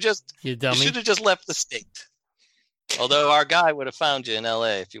 You should have just. You dummy. You should have just left the state. Although our guy would have found you in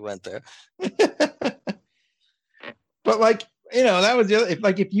L.A. if you went there. But like that was the other.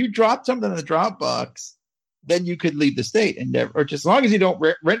 If you dropped something in the Dropbox, then you could leave the state and never, or just as long as you don't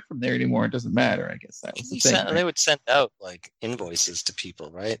rent from there anymore, it doesn't matter. I guess that was the thing. Right? They would send out like invoices to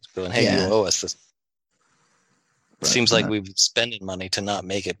people, right? Going, hey, you owe us this. It seems like we've been spending money to not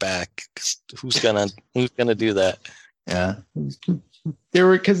make it back. Who's gonna do that? Yeah,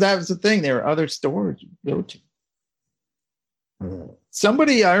 because that was the thing. There were other stores you go to.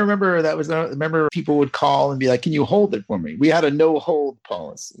 Somebody I remember people would call and be like, "Can you hold it for me?" We had a no hold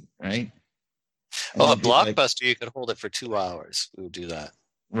policy, right? And at Blockbuster, you could hold it for 2 hours. We would do that.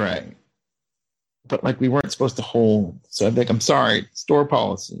 Right. But like we weren't supposed to hold. So I'd be like, I'm sorry, store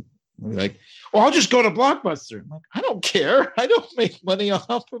policy. And we're like, well, I'll just go to Blockbuster. I'm like, I don't care. I don't make money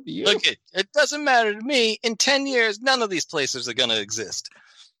off of you. Look, it doesn't matter to me. In 10 years, none of these places are going to exist.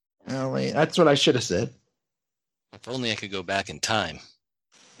 Well, that's what I should have said. If only I could go back in time.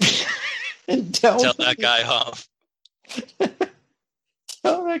 And tell that guy off.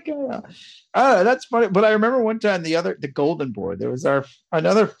 Tell that guy off. That's funny. But I remember one time the Golden Boy, there was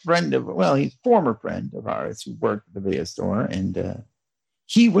another friend he's a former friend of ours who worked at the video store, and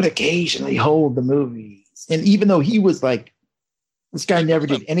he would occasionally hold the movies. And even though he was like, this guy never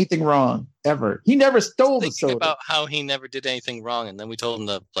did anything wrong ever. He never stole the soda. About how he never did anything wrong, and then we told him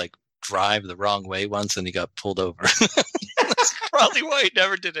to like drive the wrong way once, and he got pulled over. That's probably why he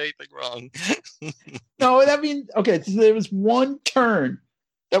never did anything wrong. No, okay. So there was one turn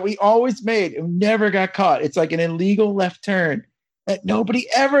that we always made and never got caught. It's like an illegal left turn that nobody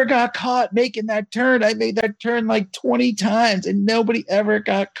ever got caught making that turn. I made that turn like 20 times and nobody ever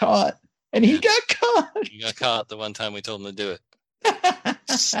got caught. And he got caught. He got caught the one time we told him to do it.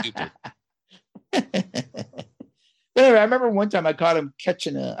 Stupid. Anyway, I remember one time I caught him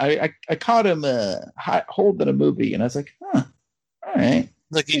I caught him holding a movie, and I was like, huh, all right.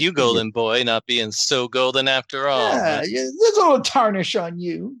 Look at you, golden boy, not being so golden after all. Yeah, Huh? yeah, there's a little tarnish on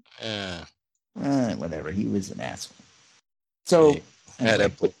you. Yeah. Whatever. He was an asshole. So, Hey,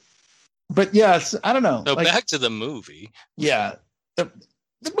 but yes, I don't know. So like, back to the movie. Yeah, the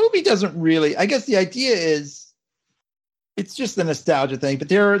movie doesn't really. I guess the idea is it's just a nostalgia thing. But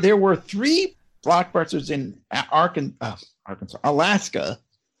there were 3 blockbusters in Arkansas, Alaska,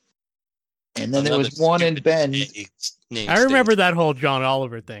 and then there was one in Bend. I remember that whole John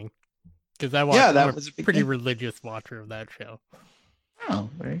Oliver thing because I watched. Yeah, I'm that was a big pretty thing. religious watcher of that show. Oh,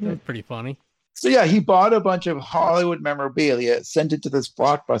 very It was good. pretty funny. So yeah, he bought a bunch of Hollywood memorabilia, sent it to this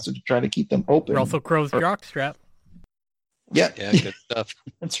blockbuster to try to keep them open. Russell Crowe's jockstrap. Yeah, Yeah, good stuff.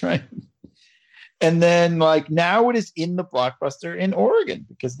 that's right. And then, like, now it is in the Blockbuster in Oregon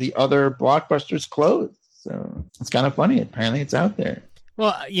because the other Blockbusters closed. So it's kind of funny. Apparently, it's out there.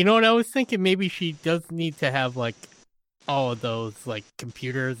 Well, you know what I was thinking? Maybe she does need to have like all of those like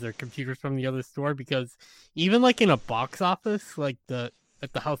computers or computers from the other store because even like in a box office, like at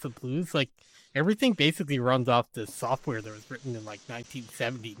the House of Blues, like everything basically runs off this software that was written in like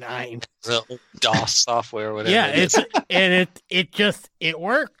 1979. The DOS software, whatever. Yeah, it is. it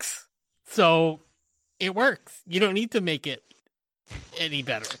works. So it works. You don't need to make it any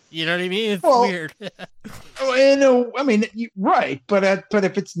better. You know what I mean? It's weird. I mean, right, but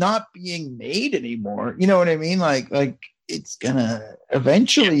if it's not being made anymore, you know what I mean? Like it's gonna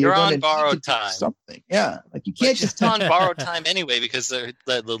eventually you're gonna on need borrowed to do time. something. Yeah, like you can't Just just on borrowed time anyway, because the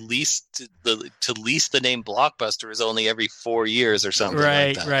lease to lease the name Blockbuster is only every 4 years or something.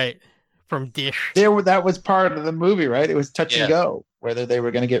 Right, like that. right. From Dish. that was part of the movie, right? It was touch and go whether they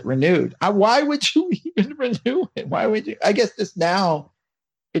were going to get renewed. Why would you even renew it? Why would you? I guess just now,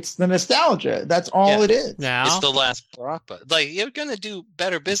 it's the nostalgia. That's all it is. Now It's the last Blockbuster. Like, you're gonna do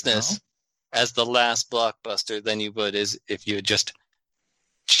better business as the last Blockbuster than you would as if you had just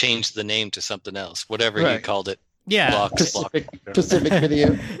changed the name to something else, whatever you Right. called it. yeah. Pacific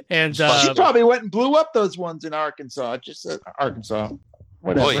Video. And She probably went and blew up those ones in Arkansas. Just Arkansas.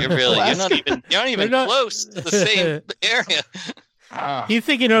 Whatever. Boy, you're not even They're not- close to the same area. he's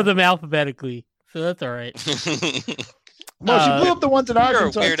thinking of them alphabetically, so that's all right. Well, she blew up the ones in You're a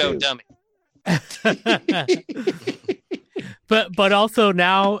Arkansas weirdo too. dummy. but also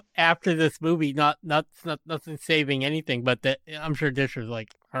now after this movie, not nothing saving anything, but I'm sure Dish was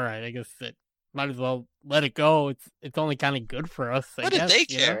like, all right, I guess it might as well let it go. It's only kind of good for us. I What guess, did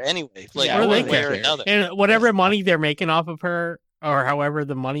they you know? care anyway? Like, Yeah, what do one they way care? or another. And whatever money they're making off of her, or however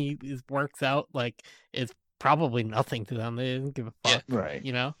the money works out, like it's probably nothing to them. They didn't give a fuck, Right.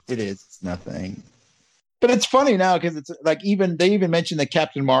 you know. It is. It's nothing. But it's funny now because it's like they even mentioned the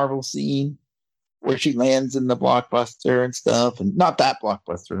Captain Marvel scene where she lands in the Blockbuster and stuff, and not that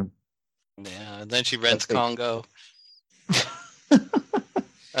Blockbuster. Yeah, and then she rents That's big. Congo. I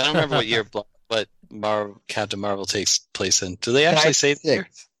don't remember what year but Captain Marvel takes place in. Do they actually say there?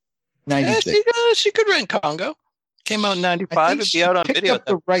 96. She could rent Congo. Came out in I '95. think It'd she be out on picked video. up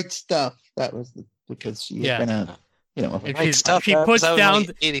the right stuff. That was because she had been And Right stuff. she That puts was only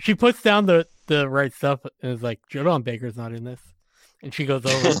down 80. she puts down the right stuff and is like, Jordan Baker's not in this, and she goes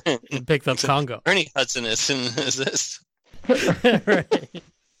over and picks up Congo. Ernie Hudson is this. Right.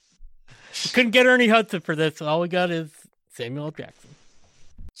 Couldn't get Ernie Hudson for this. All we got is Samuel L. Jackson.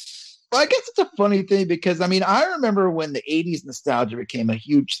 Well, I guess it's a funny thing because I mean I remember when the '80s nostalgia became a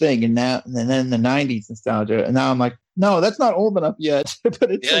huge thing, and then the '90s nostalgia, and now I'm like, no, that's not old enough yet.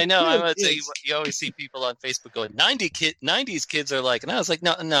 But it's Yeah, like, I know. yeah, I it would say is. you always see people on Facebook going, '90s kids are like," and I was like,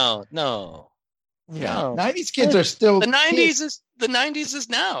 no. Yeah, No. '90s kids are still The '90s kids. is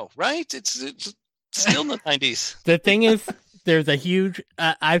now, right? It's still in the '90s. The thing is, there's a huge.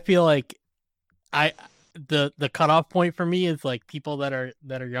 I feel like the cutoff point for me is like people that are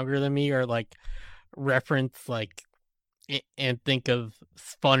younger than me are like reference like and think of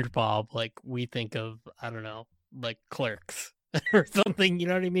SpongeBob like we think of, I don't know, like Clerks or something. You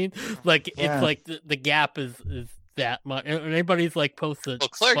know what I mean? Like Yeah. it's like the gap is that much. And anybody's like posted. Well,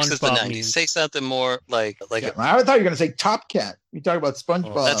 Clerks is the SpongeBob '90s. memes. Say something more like Yeah, I thought you were going to say Top Cat. You talk about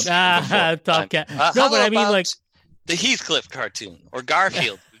SpongeBob. that's- Top Cat. No, how but I mean about like the Heathcliff cartoon or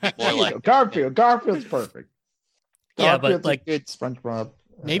Garfield. would be more There you like go. Garfield. Garfield's perfect. Yeah, but, Garfield's like, a good SpongeBob.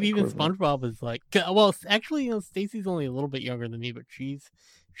 maybe even equivalent. SpongeBob is like, well, actually, you know, Stacy's only a little bit younger than me, but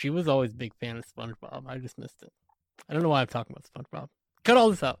she was always a big fan of SpongeBob. I just missed it. I don't know why I'm talking about SpongeBob. Cut all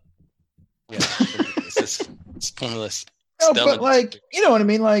this out. yeah, it's pointless. No, It's dumb but and- like you know what I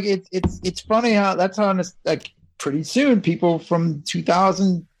mean. Like it's funny how that's how like pretty soon people from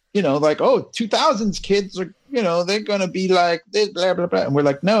 2000, you know, like 2000s kids are they're going to be like this, blah, blah, blah. And we're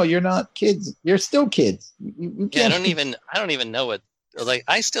like, no, you're not kids. You're still kids. You Yeah, can't. I don't even know what. Like,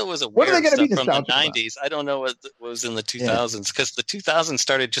 I still was What are aware they of gonna be stuff from the nostalgic about? 90s. I don't know what was in the 2000s because the 2000s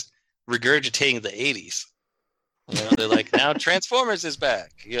started just regurgitating the 80s. They're like, now Transformers is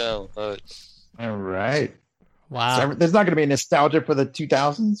back. All right. Wow. So there's not going to be nostalgia for the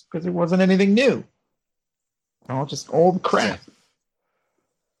 2000s because there wasn't anything new. All just old crap.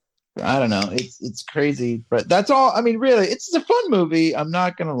 I don't know. It's crazy, but that's all. I mean, really, it's a fun movie. I'm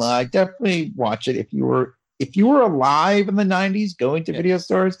not going to lie. Definitely watch it if you were alive in the 90s, going to video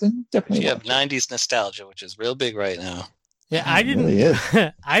stores. Then definitely. You have watch it. 90s nostalgia, which is real big right now. Yeah, I didn't. Really is.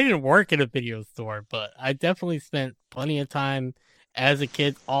 I didn't work in a video store, but I definitely spent plenty of time as a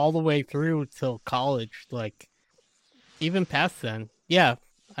kid, all the way through till college. Like, even past then. Yeah,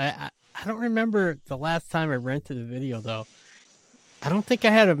 I don't remember the last time I rented a video though. I don't think I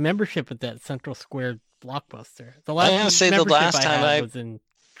had a membership at that Central Square Blockbuster. The last time I was in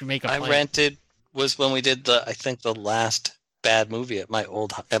Jamaica. I rented was when we did I think the last bad movie at my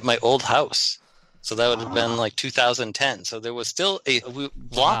old house. So that would have been like 2010. So there was still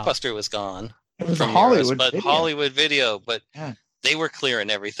Blockbuster was gone. It was from Hollywood but Video. Hollywood Video, but Yeah. they were clearing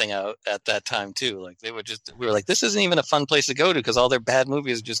everything out at that time too. Like we were like, this isn't even a fun place to go to because all their bad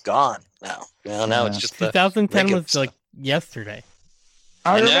movies are just gone now. Now it's just 2010 was like yesterday.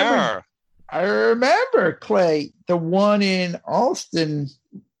 I remember Clay, the one in Alston,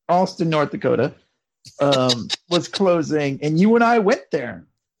 North Dakota, was closing, and you and I went there.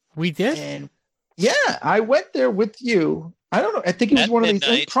 We did. And yeah, I went there with you. I don't know. I think it was one of these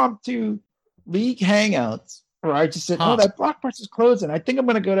impromptu league hangouts where I just said, "Oh, that Blockbuster's closing. I think I'm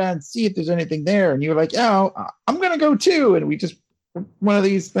going to go down and see if there's anything there." And you were like, "Yeah, I'm going to go too." And we just one of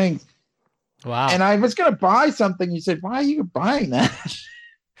these things. Wow. And I was going to buy something. You said, "Why are you buying that?"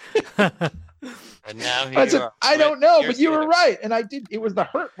 And now I said, "I don't know," but you were right. And I did. It was the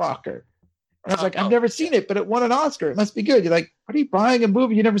Hurt Locker. And I was like, "I've never seen it, but it won an Oscar. It must be good." You're like, "What are you buying a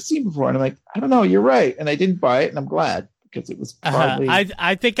movie you've never seen before?" And I'm like, "I don't know. You're right." And I didn't buy it, and I'm glad because it was probably.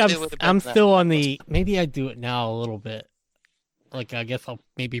 I think I'm still on the. Maybe I do it now a little bit. Like, I guess I'll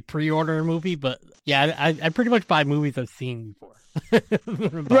maybe pre-order a movie, but yeah, I pretty much buy movies I've seen before.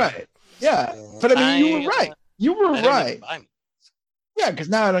 Right. Yeah. But I mean, you were right. You were right. Yeah, because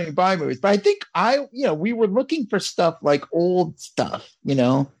now I don't even buy movies. But I think we were looking for stuff like old stuff,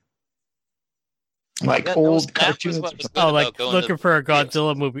 like old cartoons. Like looking for a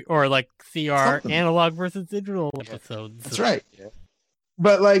Godzilla movie or like CR analog versus digital episodes. That's right. Yeah.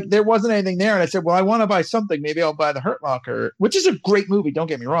 But like there wasn't anything there, and I said, "Well, I want to buy something. Maybe I'll buy The Hurt Locker," which is a great movie. Don't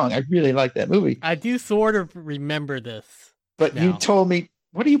get me wrong; I really like that movie. I do sort of remember this, but you told me,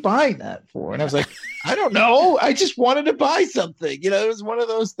 "What are you buying that for?" And I was like, "I don't know. I just wanted to buy something. It was one of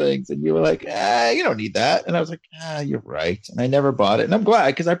those things." And you were like, "You don't need that." And I was like, "You're right." And I never bought it, and I'm glad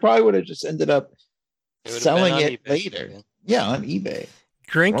because I probably would have just ended up selling it later. Yeah, on eBay.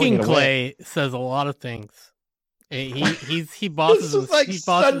 Drinking Clay says a lot of things. He bosses. This is like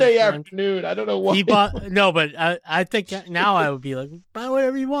Sunday afternoon. I don't know why. No, but I think now I would be like, buy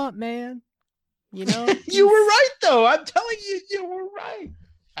whatever you want, man. You were right though. I'm telling you, you were right.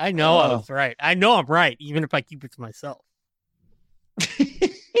 I know I was right. I know I'm right, even if I keep it to myself.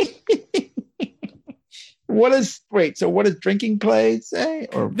 So what does Drinking Clay say?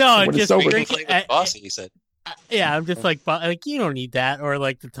 Or no, just Drinking Clay was bossy, he said. Yeah, I'm just like you don't need that. Or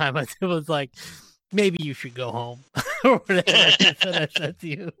like the time I was like, maybe you should go home. Or whatever I said to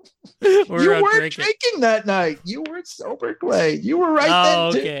you. You weren't drinking that night. You were sober, Clay. You were right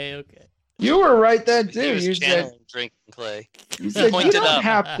then, too. Okay. You were right then, too. You said Drinking Clay. You said you don't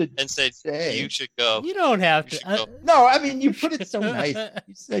have to and said stay. You should go. You don't have to. No, I mean, you put it so nice.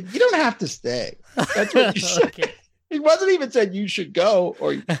 You said you don't have to stay. That's what you said. Okay. He wasn't even said you should go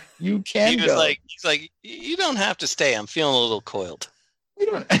or you can go. He's like, you don't have to stay. I'm feeling a little coiled. You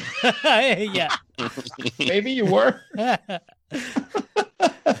don't. Yeah. Maybe you were.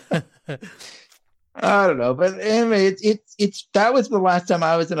 I don't know, but anyway, it's that was the last time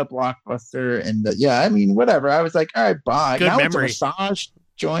I was in a Blockbuster, and I mean, whatever. I was like, all right, bye. Good now memory. It's a massage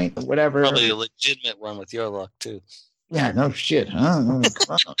joint, or whatever. Probably a legitimate one with your luck too. Yeah, no shit, huh? No,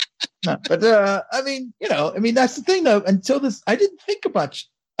 but I mean, that's the thing though. I didn't think much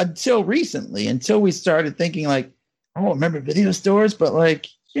until recently, until we started thinking like, oh, remember video stores? But like,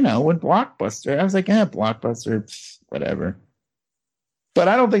 when Blockbuster, I was like, Blockbuster, whatever. But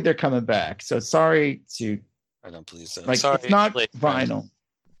I don't think they're coming back. So sorry to. I don't believe so. Like, sorry, it's not vinyl,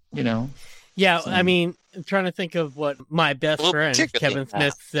 Yeah, so. I mean, I'm trying to think of what my best friend Kevin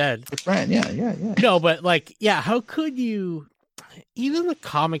Smith said. Good friend, yeah. No, but like, how could you? Even the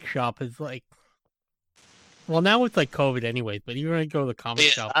comic shop is like, Well, now it's like COVID anyways, but even when you go to the comic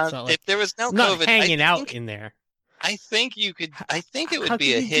shop, it's not like if there was no I'm not COVID, hanging out in there. I think you could. I think it How would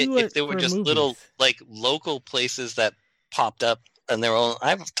be could a you hit do if it there were for just movies? little like local places that popped up on their own.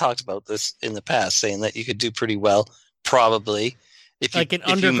 I've talked about this in the past, saying that you could do pretty well, probably, if you Like an if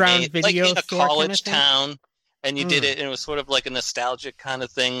you underground made, video like in a store kinda college thing? town, and you did it, and it was sort of like a nostalgic kind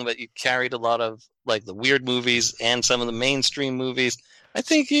of thing, but you carried a lot of like the weird movies and some of the mainstream movies. I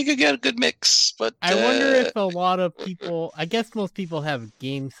think you could get a good mix, but I wonder if a lot of people, I guess most people have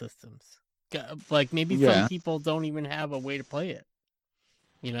game systems. Like maybe some Yeah. people don't even have a way to play it.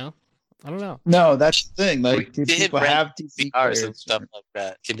 You know? I don't know. No, that's the thing. we Like, do did people rent have TV VRs players? and stuff like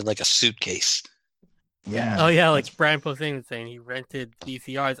that. Give me like a suitcase. Yeah. Oh yeah, like Brian Posehn was saying, he rented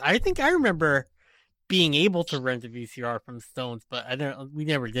VCRs. I think I remember being able to rent a VCR from Stones, but we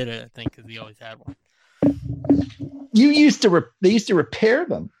never did it. I think because he always had one. You used to they used to repair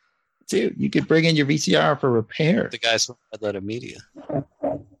them too. You could bring in your VCR for repair. The guys from Red Letter Media.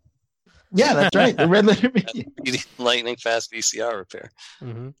 Yeah, that's right. The red letter media. Lightning fast VCR repair.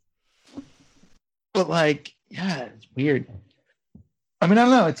 Mm-hmm. But like, yeah, it's weird. I mean, I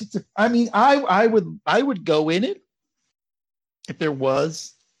don't know. I mean, I would go in it if there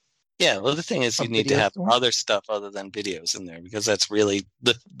was. Yeah, well, the thing is, A you need to video have store? other stuff other than videos in there because that's really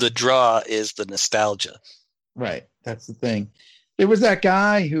the draw is the nostalgia. Right. That's the thing. There was that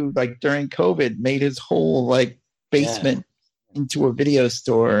guy who, like, during COVID, made his whole like basement into a video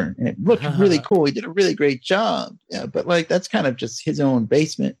store, and it looked really cool. He did a really great job. Yeah, but like that's kind of just his own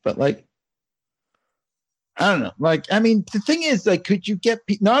basement. But like, I don't know. Like, I mean, the thing is, like, could you get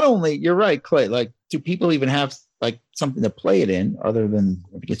not only you're right, Clay. Like, do people even have like something to play it in other than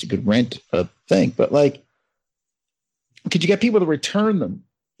I guess you could rent a thing? But like, could you get people to return them?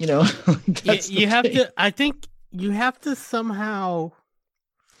 You know, You have to. I think you have to somehow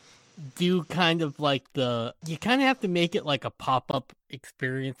do kind of like you kind of have to make it like a pop-up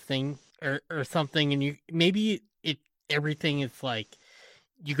experience thing or something, and everything is like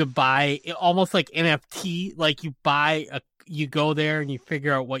you could buy almost like NFT, like you go there and you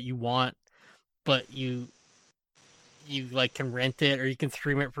figure out what you want, but you like can rent it or you can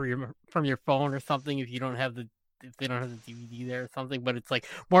stream it from your phone or something if they don't have the DVD there or something. But it's like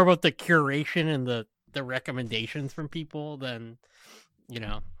more about the curation and the recommendations from people than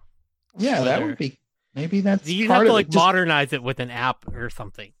Yeah, that would be maybe that's you part have to of like it. Just- modernize it with an app or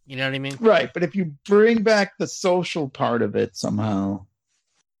something. You know what I mean? right. But if you bring back the social part of it somehow,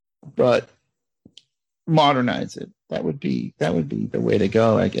 but modernize it, that would be the way to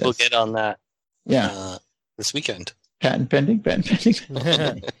go, I guess. We'll get on that. Yeah, This weekend. patent pending.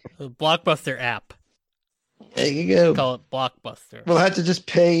 The Blockbuster app. There you go. Call it Blockbuster. We'll have to just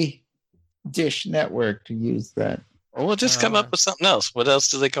pay Dish Network to use that. Or we'll just come up with something else. What else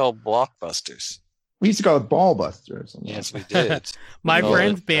do they call blockbusters? We used to call it Ballbuster or something. Yes, we did. My Oh,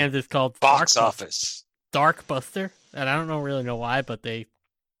 friend's band is called Box Office. Darkbuster, and I don't really know why, but they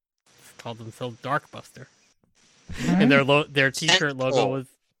called themselves Darkbuster, and their T-shirt logo was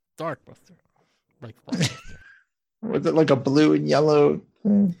Darkbuster, like Blockbuster. Was it like a blue and yellow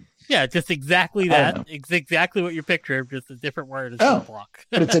thing? Yeah, just exactly I don't that. It's exactly what you picture, just a different word. It's Oh. a block.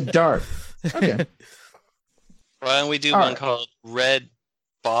 But it's a dark. Okay. Why don't we do All one right. called Red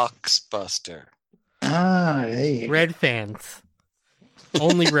Box Buster? Ah, hey. Red fans,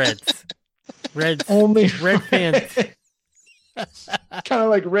 only Reds. Reds. Only Red fans. kind of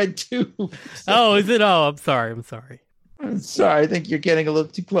like Red Tube. Oh, is it? Oh, I'm sorry. I'm sorry, I think you're getting a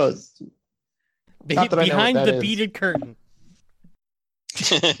little too close. Not that I know what Behind that the is. beaded curtain.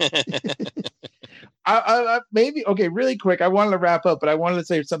 I maybe okay, really quick. I wanted to wrap up, but I wanted to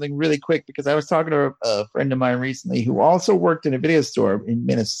say something really quick because I was talking to a friend of mine recently who also worked in a video store in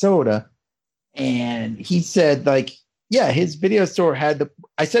Minnesota, and he said, like, yeah, his video store had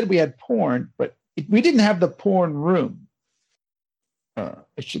I said we had porn, but we didn't have the porn room.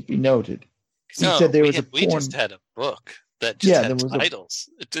 It should be noted. 'Cause he said there was a we porn. just had a book that just had there was titles.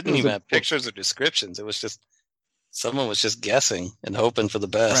 It there didn't was even a have book. pictures or descriptions. It was just someone was just guessing and hoping for the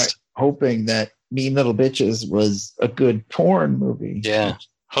best. Right, hoping that Mean Little Bitches was a good porn movie. Yeah.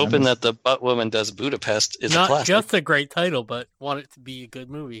 Hoping was- that the butt woman does Budapest is a Not classic. just a great title, but want it to be a good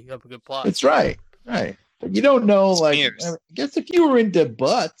movie. Have a good plot. That's right. Right. But you don't know, like, Smears. I guess if you were into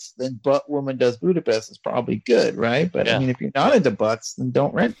butts, then Butt Woman Does Budapest is probably good, right? But Yeah. I mean, if you're not into butts, then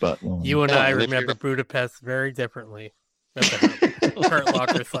don't rent Butt Woman. You and Yeah, I and if remember you're- Budapest very differently. That's a Kurt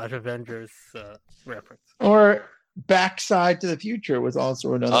Locker / Avengers reference. Or Backside to the Future was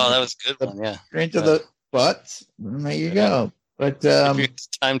also another. Oh, that was a good one. Yeah. If you're into the butts, then there you go. But If you're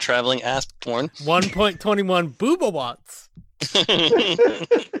time traveling ass porn. 1.21 boobawatts.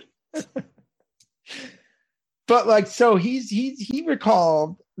 But like, so he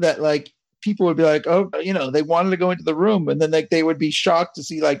recalled that like people would be like, oh, they wanted to go into the room, and then like they would be shocked to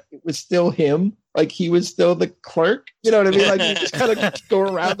see like it was still him, like he was still the clerk. You know what I mean? Like you just kind of go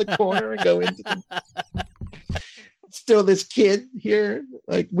around the corner and go into the still this kid here.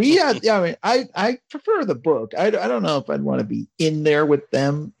 Like we had, I mean, I prefer the book. I don't know if I'd want to be in there with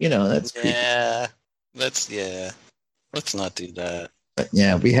them. That's creepy. Let's not do that. But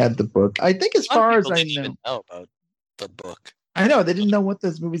yeah, we had the book. I think as far as I didn't even know about the book. I know they didn't know what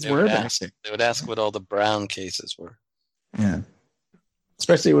those movies were. They would ask what all the Brown cases were. Yeah,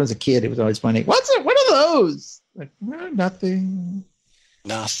 especially when I was a kid, it was always funny. What are those? Like nothing.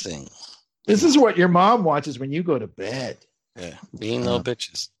 Nothing. This is what your mom watches when you go to bed. Yeah, being little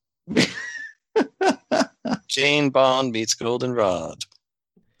bitches. Jane Bond meets Goldenrod.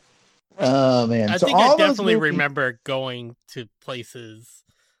 Oh man! I think I definitely remember going to places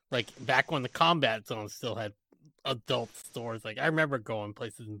like back when the Combat Zone still had adult stores. Like I remember going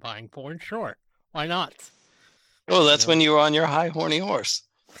places and buying porn. Sure, why not? Oh, that's when you were on your high horny horse.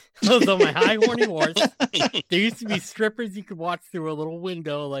 I was on my high horny horse. There used to be strippers you could watch through a little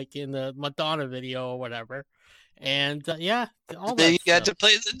window, like in the Madonna video or whatever. And all that. You had to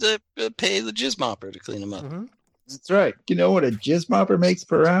pay the jizz mopper to clean them up. Mm-hmm. That's right. You know what a jizz mopper makes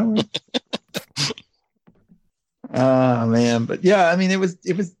per hour? Oh man, but yeah, I mean, it was.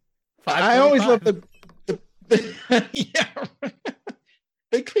 I always love the yeah.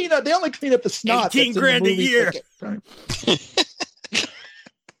 They clean up. They only clean up the snot. $18,000 a year.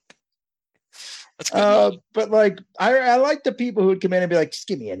 That's good. But like, I like the people who would come in and be like, "Just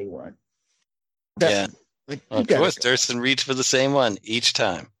give me anyone." Like, of course, Durston reached for the same one each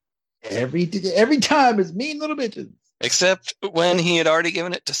time. Every time is mean little bitches. Except when he had already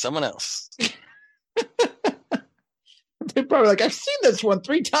given it to someone else. They're probably like, I've seen this one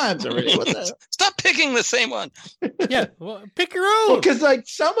 3 times already. What the Stop picking the same one. Yeah, well, pick your own. Because like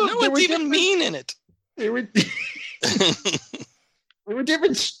some of no one's even mean in it. There were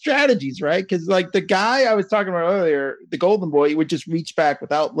different strategies, right? Because like the guy I was talking about earlier, the Golden Boy, he would just reach back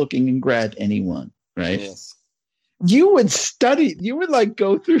without looking and grab anyone, right? Yes. You would study. You would like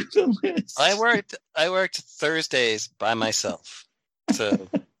go through the list. I worked Thursdays by myself, so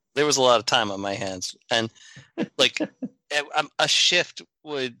there was a lot of time on my hands, and like a shift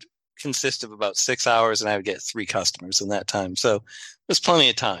would consist of about 6 hours, and I would get 3 customers in that time. So there's plenty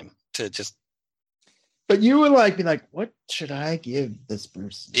of time to just. But you would like be like, what should I give this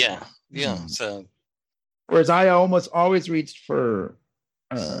person? Yeah. So. Whereas I almost always reached for.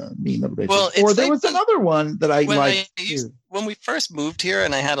 Mean little bitches. Well, or there was another one that I liked too. When we first moved here,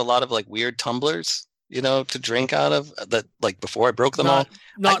 and I had a lot of like weird tumblers, to drink out of that. Like before I broke them all,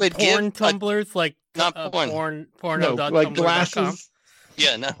 not porn tumblers, like not porn. No, like glasses.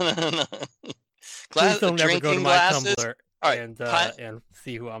 Yeah, no. Please don't ever go to my glasses. Tumblr and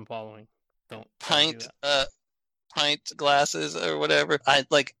see who I'm following. Don't pint glasses or whatever. I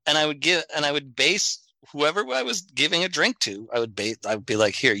would base whoever I was giving a drink to. I would be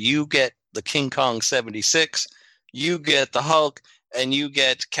like, here, you get the King Kong 76, you get the Hulk, and you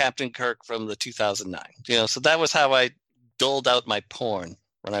get Captain Kirk from the 2009. So that was how I doled out my porn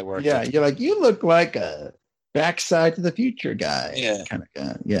when I worked. Yeah, you're like, you look like a Backside to the Future guy. Yeah, kind of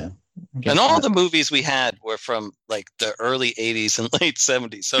guy. Yeah. And all the movies we had were from like the early 80s and late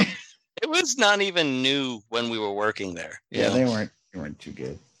 70s. So it was not even new when we were working there. Yeah, they weren't too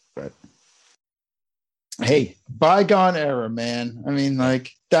good. But hey, bygone era, man. I mean,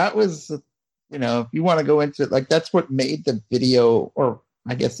 like that was, if you want to go into it, like that's what made the video, or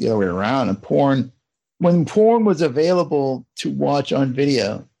I guess the other way around, and porn, when porn was available to watch on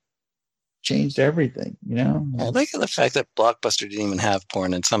video, changed everything, I like the fact that Blockbuster didn't even have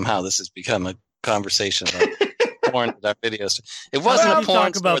porn, and somehow this has become a conversation about porn with our videos. It wasn't a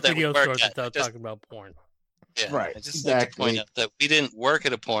porn store that we worked at. Talking about porn. Yeah, right. I just like to point out that we didn't work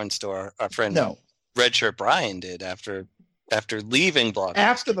at a porn store. Our friend Red Shirt Brian did after leaving Blockbuster.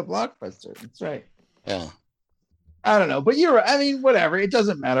 After the Blockbuster, that's right. Yeah. I don't know, but you're right. I mean, whatever. It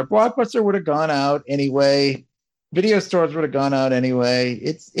doesn't matter. Blockbuster would have gone out anyway. Video stores would have gone out anyway.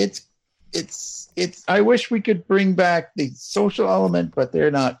 It's. I wish we could bring back the social element, but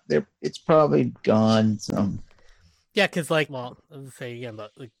they're not. It's probably gone. So. Yeah, because I'll say again,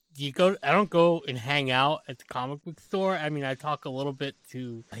 but like. I don't go and hang out at the comic book store. I mean, I talk a little bit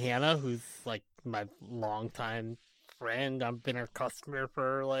to Hannah, who's like my longtime friend. I've been her customer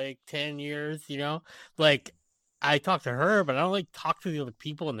for like 10 years, Like, I talk to her, but I don't talk to the other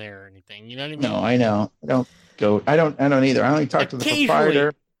people in there or anything. You know what I mean? No, I know. I don't either. I only talk to the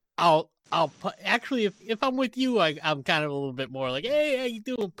proprietor. I'll Actually, if I'm with you, I'm kind of a little bit more like, hey, how you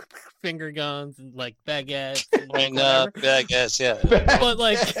doing? Finger guns and like baguettes. And, like, I guess, yeah. But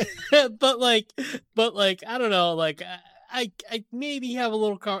like, but like, I don't know. Like, I maybe have a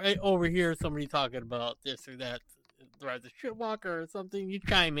little over here. Somebody talking about this or that, Rise of Shitwalker or something. You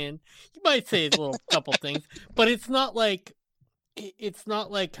chime in. You might say a little couple things, but it's not like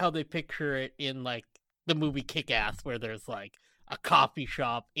how they picture it in like the movie Kick-Ass, where there's like a coffee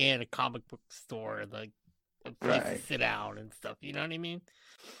shop and a comic book store and like a place to sit down and stuff. You know what I mean?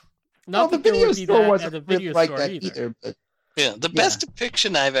 Well, the video store wasn't really like that either. But yeah, the best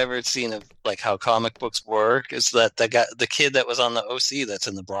depiction I've ever seen of like how comic books work is that the kid that was on the OC that's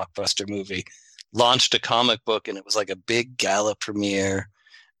in the Blockbuster movie launched a comic book, and it was like a big gala premiere,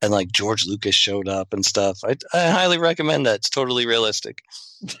 and like George Lucas showed up and stuff. I highly recommend that. It's totally realistic.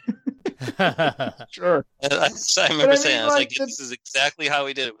 Sure. I remember saying, I was like, this is exactly how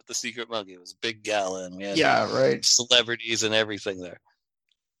we did it with the Secret Monkey. It was a big gala, and we had celebrities and everything there.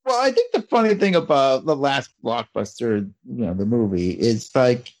 Well, I think the funny thing about the last Blockbuster, the movie, is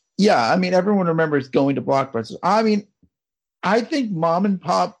like, I mean, everyone remembers going to Blockbuster. I mean, I think mom and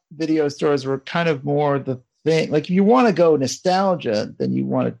pop video stores were kind of more the thing. Like, if you want to go nostalgia, then you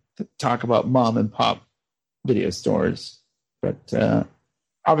want to talk about mom and pop video stores. But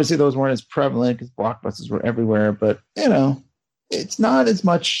obviously those weren't as prevalent because Blockbusters were everywhere. But, it's not as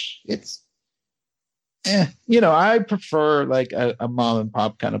much. It's, I prefer like a mom and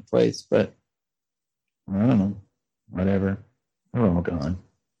pop kind of place. But I don't know. Whatever. We're all gone.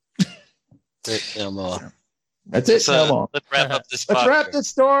 No more. That's it. No more. Let's wrap up this. Let's wrap this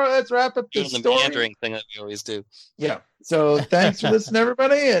story. Let's wrap up this story. The meandering thing that we always do. Yeah. So thanks for listening,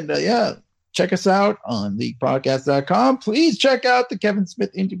 everybody, and check us out on thepodcast.com. Please check out the Kevin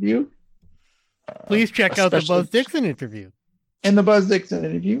Smith interview. Please check out the Buzz Dixon interview. And the Buzz Dixon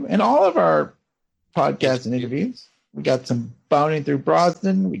interview, and all of our podcasts and interviews. We got some Bounding Through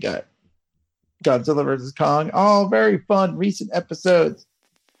Brosnan. We got Godzilla vs. Kong. All very fun recent episodes.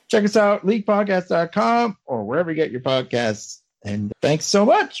 Check us out, leaguepodcast.com or wherever you get your podcasts. And thanks so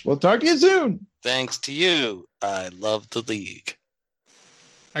much. We'll talk to you soon. Thanks to you. I love the league.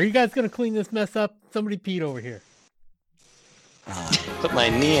 Are you guys going to clean this mess up? Somebody peed over here. Put my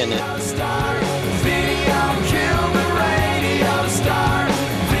knee in it.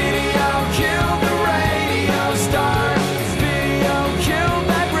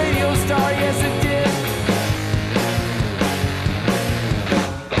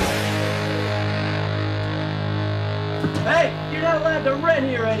 You're not allowed to rent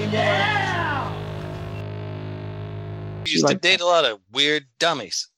here anymore. Yeah! You used to date a lot of weird dummies.